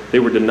word, they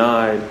were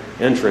denied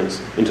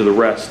entrance into the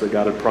rest that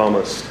God had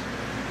promised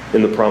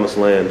in the promised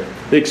land.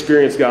 They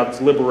experienced God's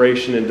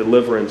liberation and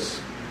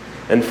deliverance,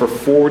 and for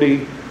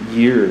 40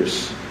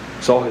 years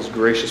saw His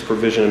gracious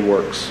provision and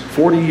works.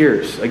 40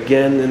 years,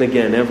 again and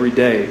again, every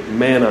day,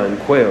 manna and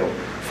quail.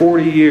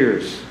 40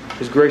 years,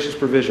 His gracious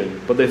provision,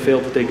 but they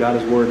failed to take God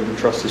at His word and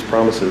to trust His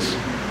promises.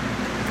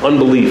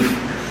 Unbelief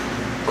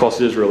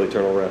cost Israel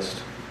eternal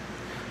rest.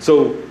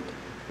 So,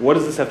 what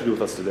does this have to do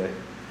with us today?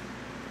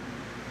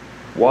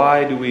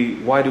 Why do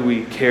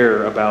we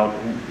care about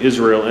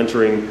Israel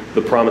entering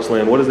the promised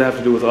land? What does that have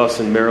to do with us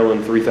in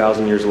Maryland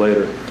 3,000 years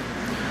later?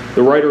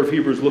 The writer of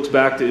Hebrews looks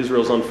back to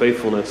Israel's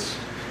unfaithfulness,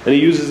 and he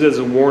uses it as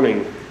a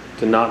warning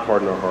to not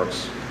harden our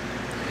hearts.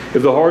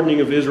 If the hardening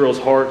of Israel's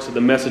hearts at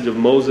the message of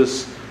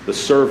Moses, the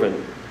servant,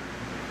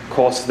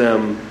 cost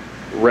them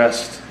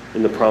rest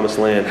in the promised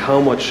land,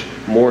 how much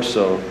more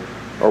so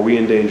are we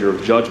in danger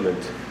of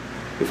judgment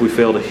if we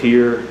fail to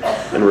hear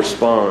and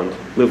respond,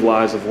 live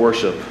lives of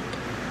worship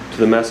to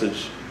the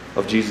message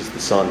of Jesus the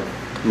Son.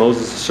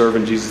 Moses the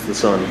servant, Jesus the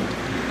Son.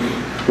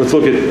 Let's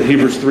look at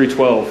Hebrews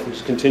 3:12.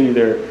 Let's continue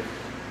there.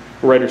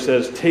 The writer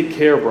says, "Take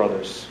care,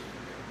 brothers,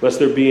 lest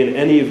there be in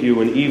any of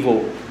you an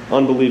evil,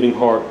 unbelieving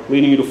heart,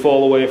 leading you to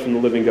fall away from the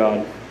living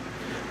God.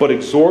 But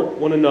exhort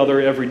one another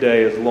every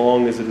day as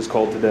long as it is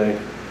called today,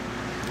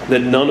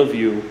 that none of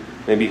you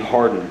may be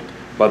hardened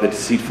by the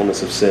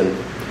deceitfulness of sin.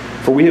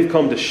 For we have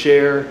come to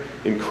share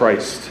in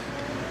Christ,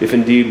 if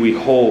indeed we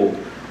hold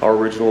our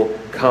original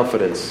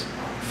confidence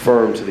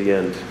firm to the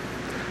end."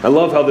 I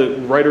love how the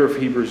writer of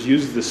Hebrews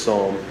uses this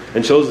psalm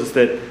and shows us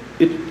that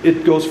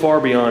it goes far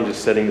beyond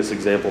just setting this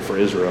example for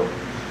Israel.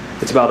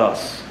 It's about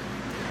us.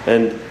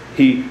 And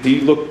he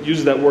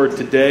uses that word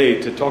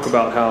today to talk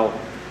about how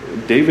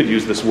David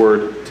used this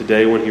word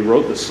today when he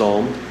wrote this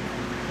psalm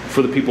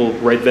for the people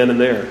right then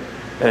and there.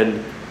 And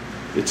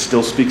it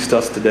still speaks to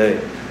us today.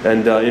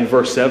 And in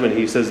verse 7,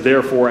 he says,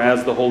 "Therefore,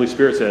 as the Holy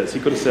Spirit says." He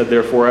could have said,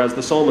 "Therefore, as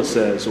the psalmist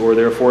says," or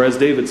 "Therefore, as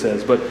David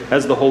says," but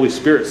as the Holy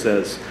Spirit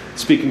says,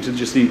 speaking to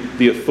just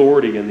the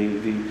authority and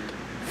the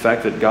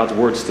fact that God's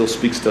word still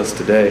speaks to us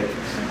today.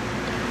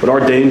 But our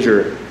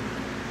danger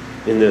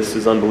in this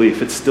is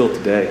unbelief. It's still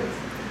today.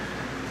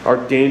 Our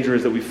danger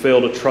is that we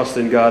fail to trust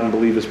in God and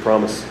believe His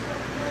promise.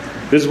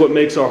 This is what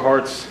makes our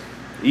hearts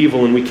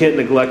evil, and we can't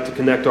neglect to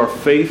connect our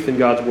faith in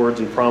God's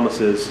words and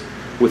promises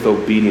with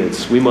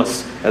obedience. We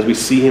must, as we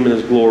see Him in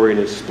His glory and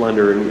His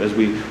splendor, and as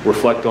we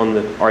reflect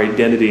on our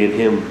identity in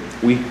Him,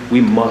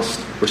 we must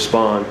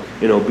respond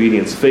in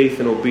obedience. Faith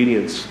and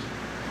obedience,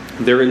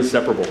 they're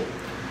inseparable.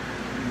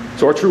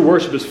 So our true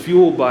worship is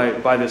fueled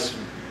by this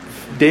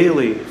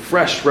daily,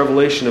 fresh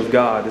revelation of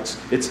God.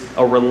 It's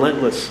a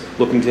relentless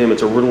looking to Him.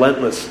 It's a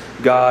relentless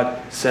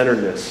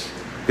God-centeredness.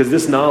 Because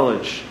this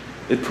knowledge,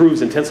 it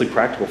proves intensely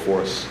practical for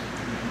us.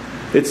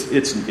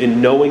 It's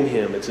in knowing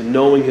Him. It's in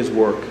knowing His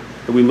work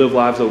that we live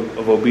lives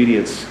of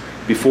obedience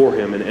before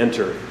Him and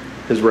enter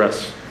His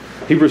rest.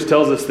 Hebrews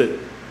tells us that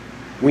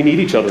we need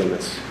each other in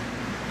this.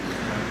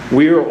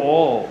 We are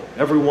all,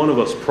 every one of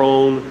us,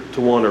 prone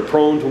to wander.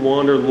 Prone to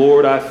wander,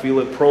 Lord, I feel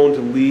it. Prone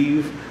to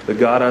leave the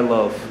God I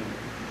love.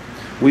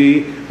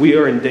 We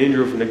are in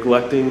danger of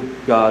neglecting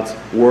God's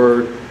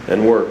word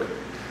and work.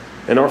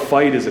 And our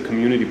fight is a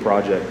community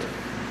project,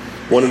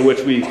 one in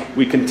which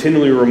we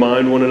continually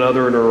remind one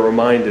another and are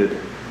reminded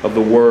of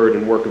the word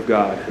and work of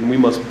God. And we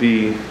must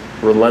be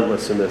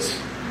relentless in this.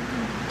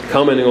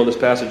 Commenting on this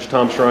passage,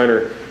 Tom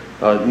Schreiner,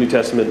 New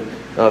Testament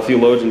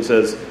theologian,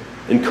 says,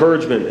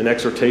 Encouragement and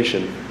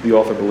exhortation, the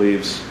author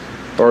believes,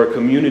 are a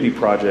community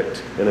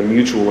project and a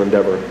mutual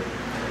endeavor.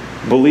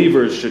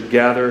 Believers should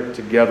gather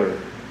together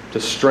to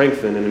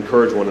strengthen and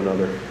encourage one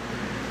another.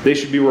 They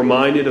should be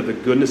reminded of the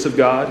goodness of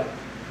God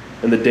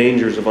and the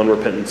dangers of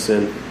unrepentant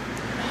sin.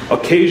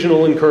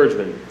 Occasional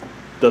encouragement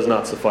does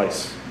not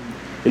suffice.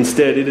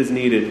 Instead, it is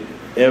needed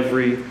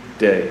every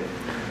day.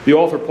 The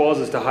author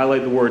pauses to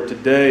highlight the word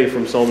today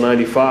from Psalm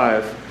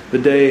 95. The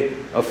day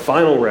of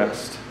final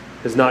rest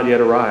has not yet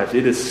arrived.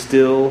 It is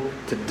still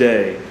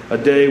today, a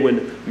day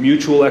when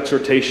mutual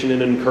exhortation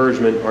and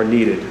encouragement are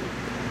needed.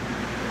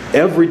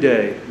 Every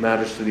day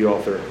matters to the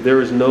author.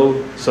 There is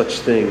no such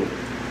thing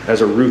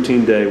as a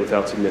routine day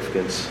without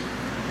significance.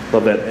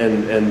 Love that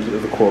end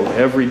of the quote.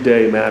 Every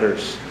day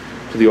matters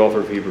to the author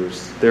of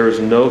Hebrews. There is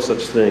no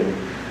such thing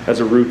as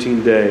a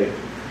routine day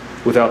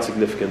without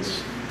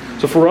significance.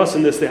 So for us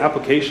in this, the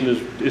application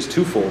is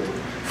twofold.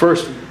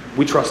 First,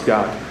 we trust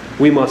God.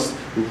 We must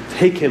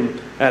take Him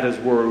at His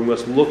word. We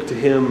must look to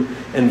Him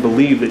and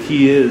believe that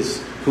He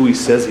is who He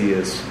says He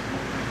is.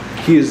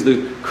 He is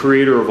the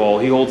creator of all.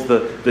 He holds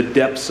the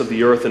depths of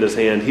the earth in His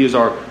hand. He is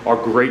our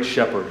great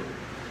shepherd.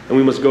 And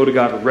we must go to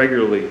God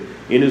regularly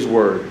in His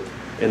word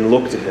and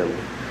look to Him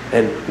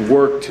and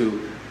work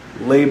to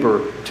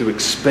labor to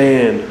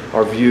expand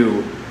our view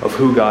of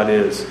who God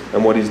is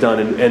and what He's done.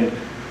 And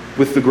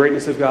with the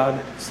greatness of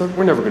God,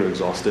 we're never going to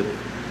exhaust it.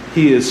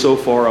 He is so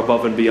far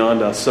above and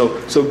beyond us.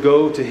 So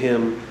go to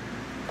Him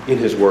in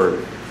His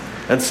word.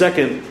 And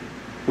second,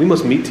 we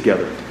must meet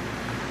together.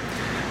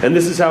 And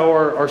this is how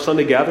our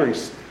Sunday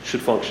gatherings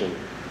should function.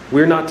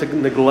 We're not to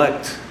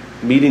neglect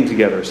meeting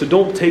together. So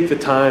don't take the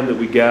time that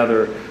we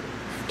gather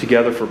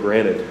together for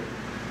granted.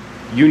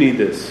 You need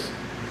this.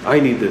 I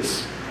need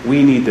this.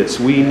 We need this.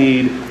 We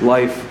need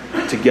life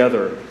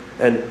together.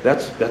 And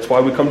that's why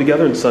we come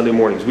together on Sunday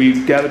mornings.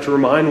 We gather to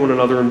remind one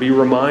another and be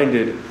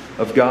reminded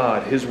of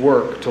God, His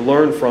work, to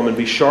learn from and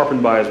be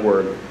sharpened by His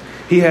word.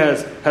 He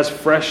has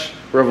fresh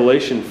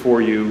revelation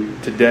for you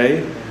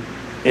today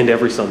and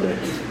every Sunday.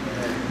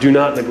 Do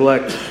not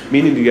neglect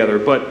meeting together,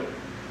 but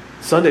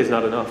Sunday's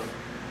not enough.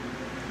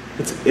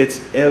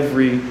 It's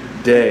every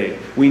day.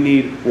 We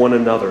need one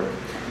another.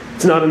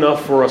 It's not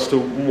enough for us to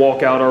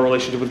walk out our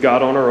relationship with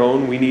God on our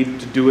own. We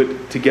need to do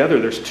it together.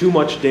 There's too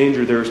much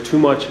danger. There's too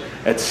much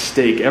at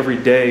stake. Every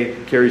day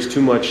carries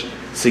too much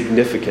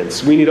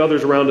significance. We need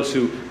others around us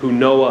who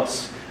know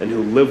us and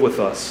who live with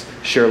us,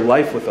 share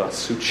life with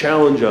us, who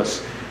challenge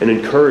us and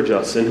encourage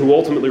us, and who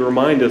ultimately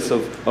remind us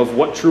of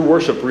what true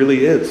worship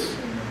really is.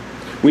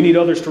 We need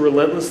others to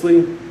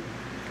relentlessly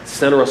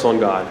center us on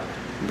God,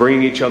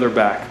 bringing each other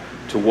back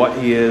to what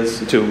He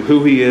is, to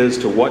who He is,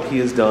 to what He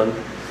has done.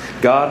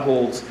 God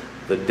holds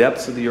the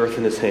depths of the earth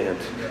in His hand.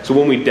 So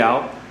when we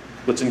doubt,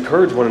 let's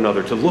encourage one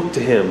another to look to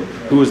Him,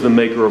 who is the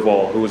maker of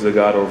all, who is the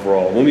God over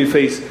all. When we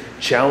face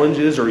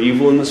challenges or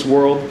evil in this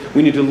world,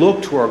 we need to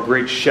look to our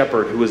great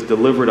shepherd who has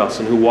delivered us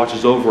and who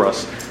watches over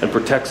us and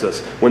protects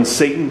us. When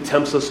Satan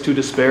tempts us to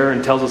despair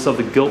and tells us of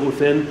the guilt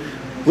within,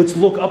 let's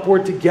look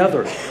upward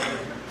together.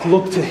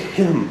 Look to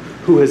Him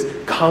who has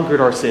conquered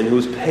our sin, who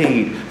has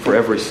paid for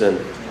every sin.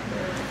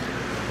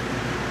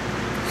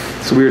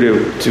 So we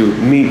are to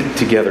meet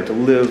together, to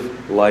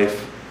live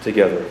life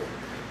together.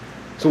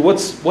 So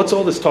what's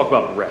all this talk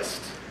about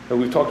rest? And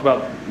we've talked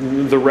about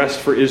the rest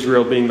for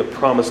Israel being the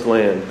promised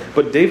land.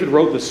 But David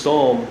wrote the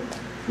psalm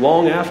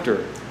long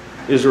after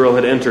Israel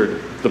had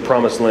entered the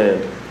promised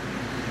land.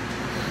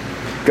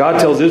 God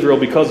tells Israel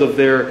because of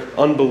their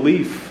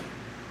unbelief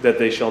that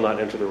they shall not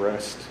enter the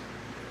rest.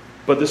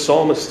 But the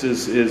psalmist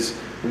is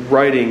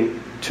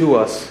writing to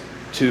us,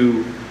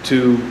 to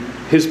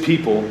his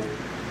people,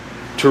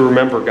 to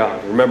remember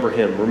God, remember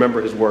Him, remember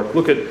His work.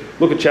 Look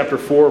at chapter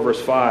 4, verse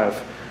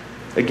 5.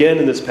 Again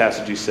in this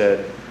passage he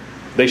said,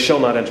 "They shall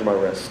not enter my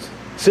rest.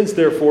 Since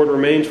therefore it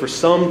remains for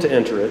some to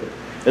enter it,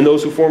 and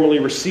those who formerly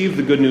received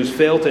the good news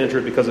fail to enter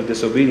it because of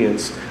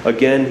disobedience,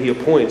 again He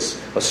appoints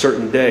a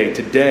certain day,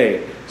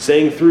 today,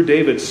 saying through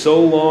David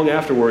so long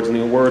afterwards in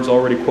the words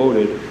already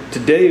quoted,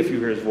 today if you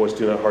hear His voice,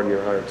 do not harden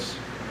your hearts.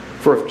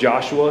 For if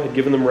Joshua had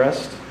given them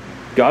rest,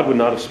 God would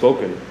not have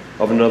spoken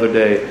of another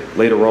day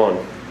later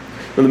on."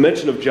 When the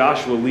mention of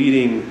Joshua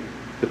leading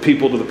the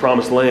people to the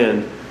promised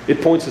land,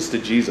 it points us to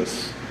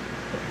Jesus.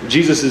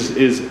 Jesus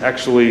is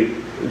actually,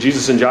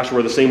 Jesus and Joshua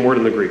are the same word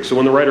in the Greek. So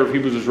when the writer of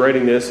Hebrews is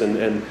writing this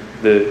and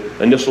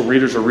the initial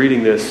readers are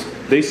reading this,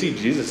 they see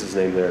Jesus'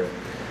 name there.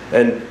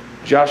 And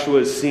Joshua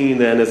is seen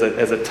then as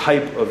a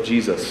type of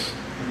Jesus.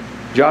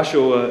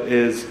 Joshua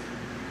is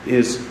I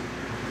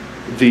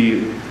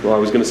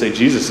was going to say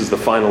Jesus is the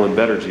final and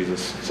better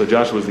Jesus. So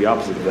Joshua is the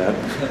opposite of that.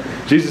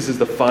 Jesus is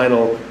the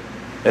final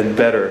and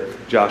better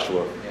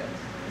Joshua.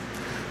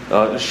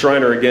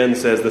 Schreiner again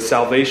says, the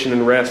salvation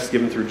and rest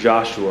given through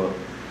Joshua,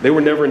 they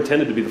were never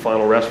intended to be the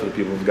final rest for the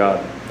people of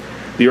God.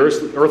 The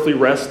earthly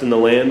rest in the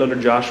land under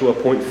Joshua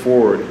point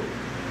forward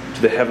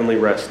to the heavenly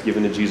rest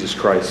given to Jesus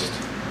Christ,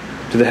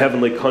 to the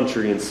heavenly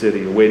country and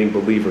city awaiting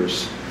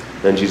believers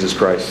in Jesus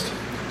Christ.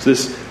 So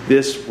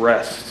this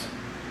rest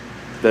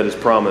that is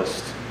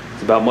promised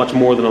is about much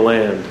more than a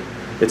land.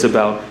 It's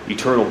about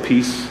eternal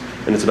peace,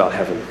 and it's about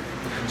heaven.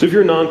 So if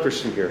you're a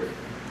non-Christian here,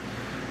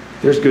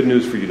 there's good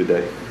news for you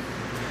today.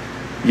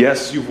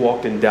 Yes, you've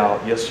walked in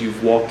doubt. Yes,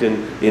 you've walked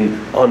in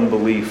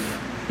unbelief.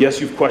 Yes,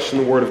 you've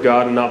questioned the Word of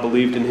God and not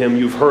believed in Him.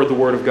 You've heard the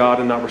Word of God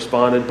and not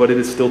responded, but it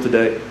is still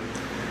today.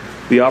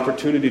 The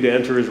opportunity to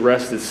enter His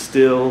rest is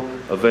still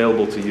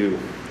available to you.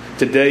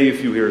 Today,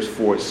 if you hear His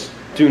voice,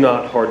 do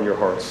not harden your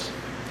hearts.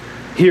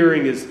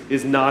 Hearing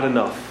is not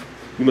enough.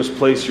 You must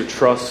place your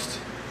trust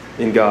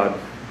in God.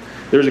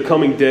 There's a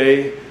coming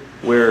day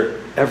where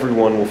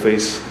everyone will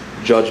face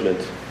judgment.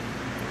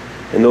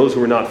 And those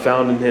who are not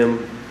found in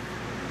Him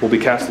will be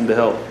cast into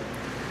hell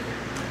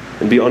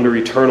and be under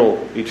eternal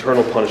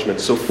punishment.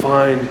 So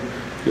find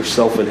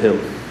yourself in Him.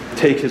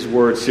 Take His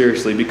word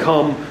seriously.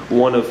 Become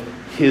one of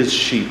His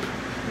sheep.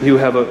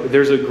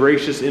 There's a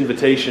gracious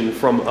invitation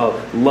from a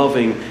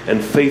loving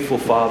and faithful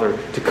Father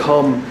to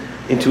come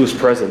into His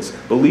presence.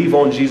 Believe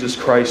on Jesus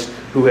Christ,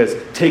 who has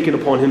taken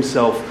upon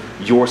Himself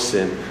your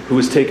sin, who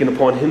has taken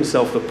upon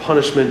Himself the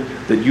punishment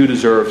that you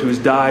deserved, who has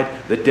died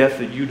the death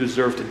that you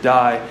deserve to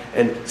die,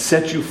 and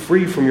set you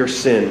free from your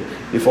sin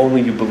if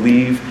only you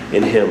believe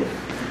in Him.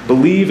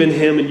 Believe in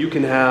Him and you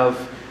can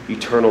have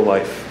eternal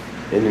life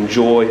and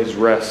enjoy His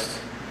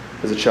rest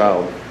as a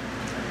child.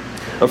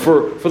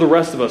 For the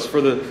rest of us,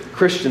 for the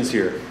Christians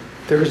here,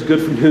 there is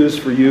good news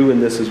for you in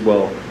this as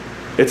well.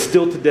 It's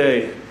still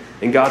today,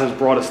 and God has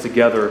brought us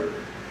together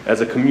as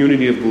a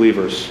community of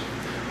believers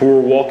who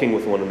are walking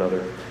with one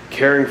another,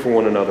 caring for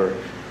one another,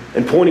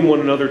 and pointing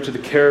one another to the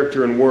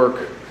character and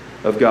work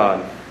of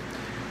God.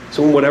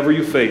 So in whatever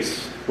you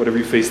face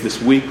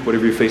this week,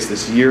 whatever you face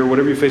this year,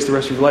 whatever you face the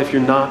rest of your life,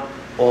 you're not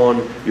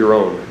on your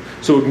own.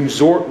 So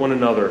exhort one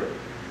another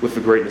with the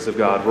greatness of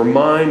God.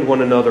 Remind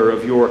one another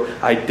of your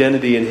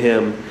identity in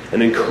Him,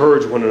 and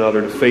encourage one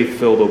another to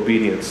faith-filled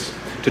obedience,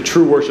 to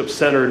true worship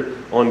centered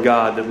on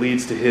God that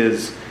leads to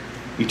His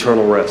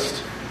eternal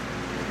rest.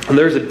 And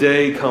there's a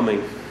day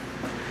coming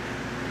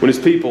when His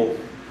people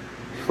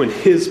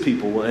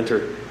will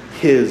enter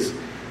His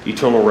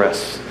eternal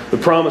rest. The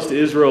promise to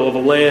Israel of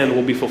a land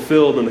will be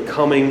fulfilled in the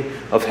coming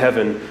of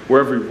heaven, where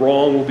every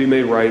wrong will be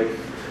made right,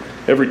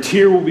 every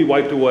tear will be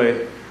wiped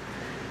away,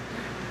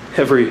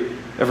 every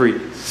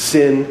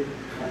sin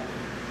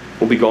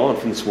will be gone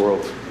from this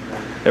world,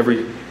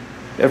 every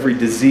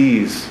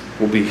disease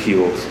will be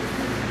healed.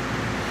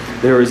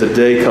 There is a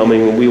day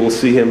coming when we will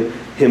see Him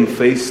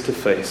face to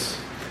face.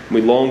 We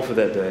long for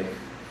that day.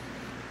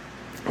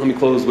 Let me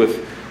close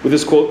with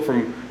this quote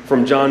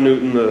from John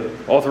Newton, the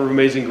author of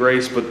Amazing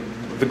Grace, but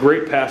the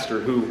great pastor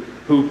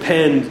who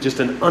penned just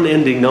an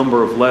unending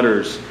number of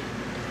letters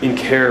in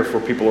care for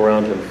people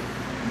around him.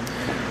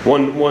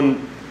 One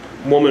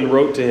woman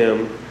wrote to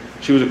him.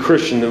 She was a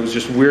Christian that was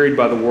just wearied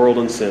by the world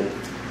and sin.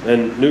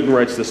 And Newton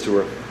writes this to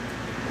her: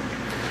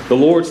 "The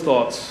Lord's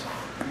thoughts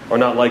are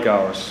not like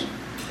ours.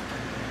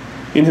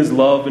 In His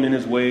love and in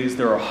His ways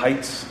there are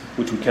heights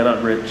which we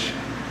cannot reach,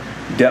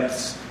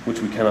 depths which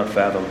we cannot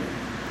fathom,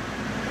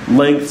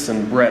 lengths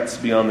and breadths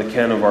beyond the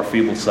ken of our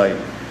feeble sight.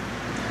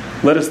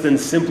 Let us then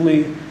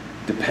simply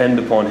depend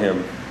upon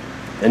Him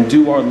and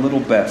do our little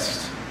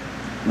best,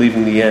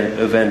 leaving the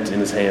event in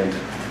His hand."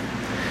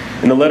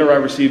 In the letter I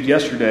received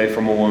yesterday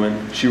from a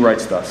woman, she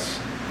writes thus: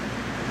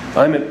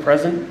 "I am at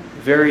present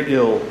very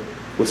ill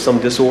with some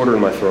disorder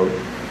in my throat,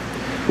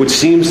 which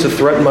seems to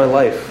threaten my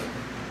life.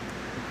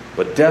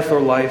 But death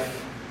or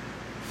life,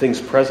 things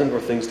present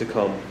or things to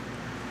come,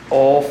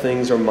 all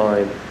things are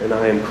mine, and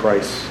I am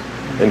Christ's,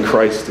 and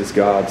Christ is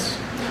God's.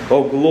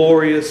 Oh,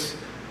 glorious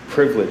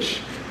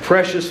privilege,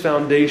 precious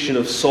foundation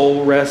of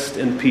soul rest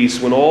and peace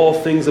when all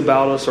things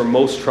about us are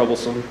most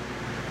troublesome.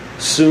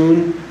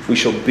 Soon we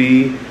shall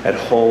be at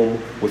home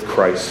with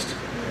Christ,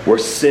 where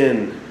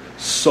sin,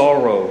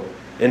 sorrow,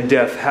 and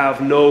death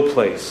have no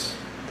place.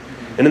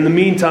 And in the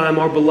meantime,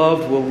 our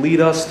beloved will lead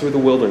us through the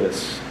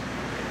wilderness.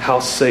 How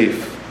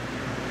safe,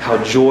 how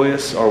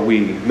joyous are we,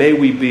 may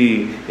we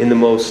be in the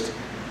most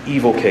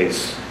evil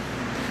case."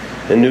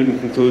 And Newton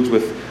concludes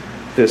with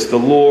this: "The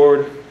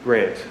Lord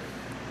grant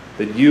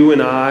that you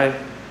and I,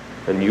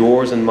 and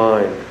yours and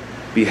mine,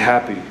 be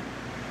happy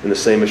in the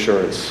same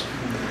assurance,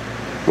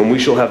 when we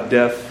shall have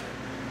death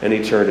and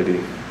eternity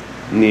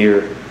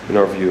near in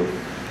our view."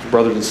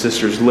 Brothers and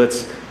sisters,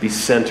 let's be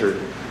centered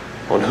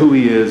on who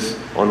He is,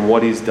 on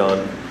what He's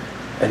done,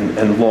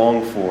 and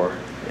long for,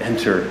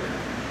 enter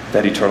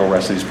that eternal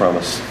rest that He's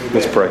promised.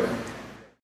 Let's pray.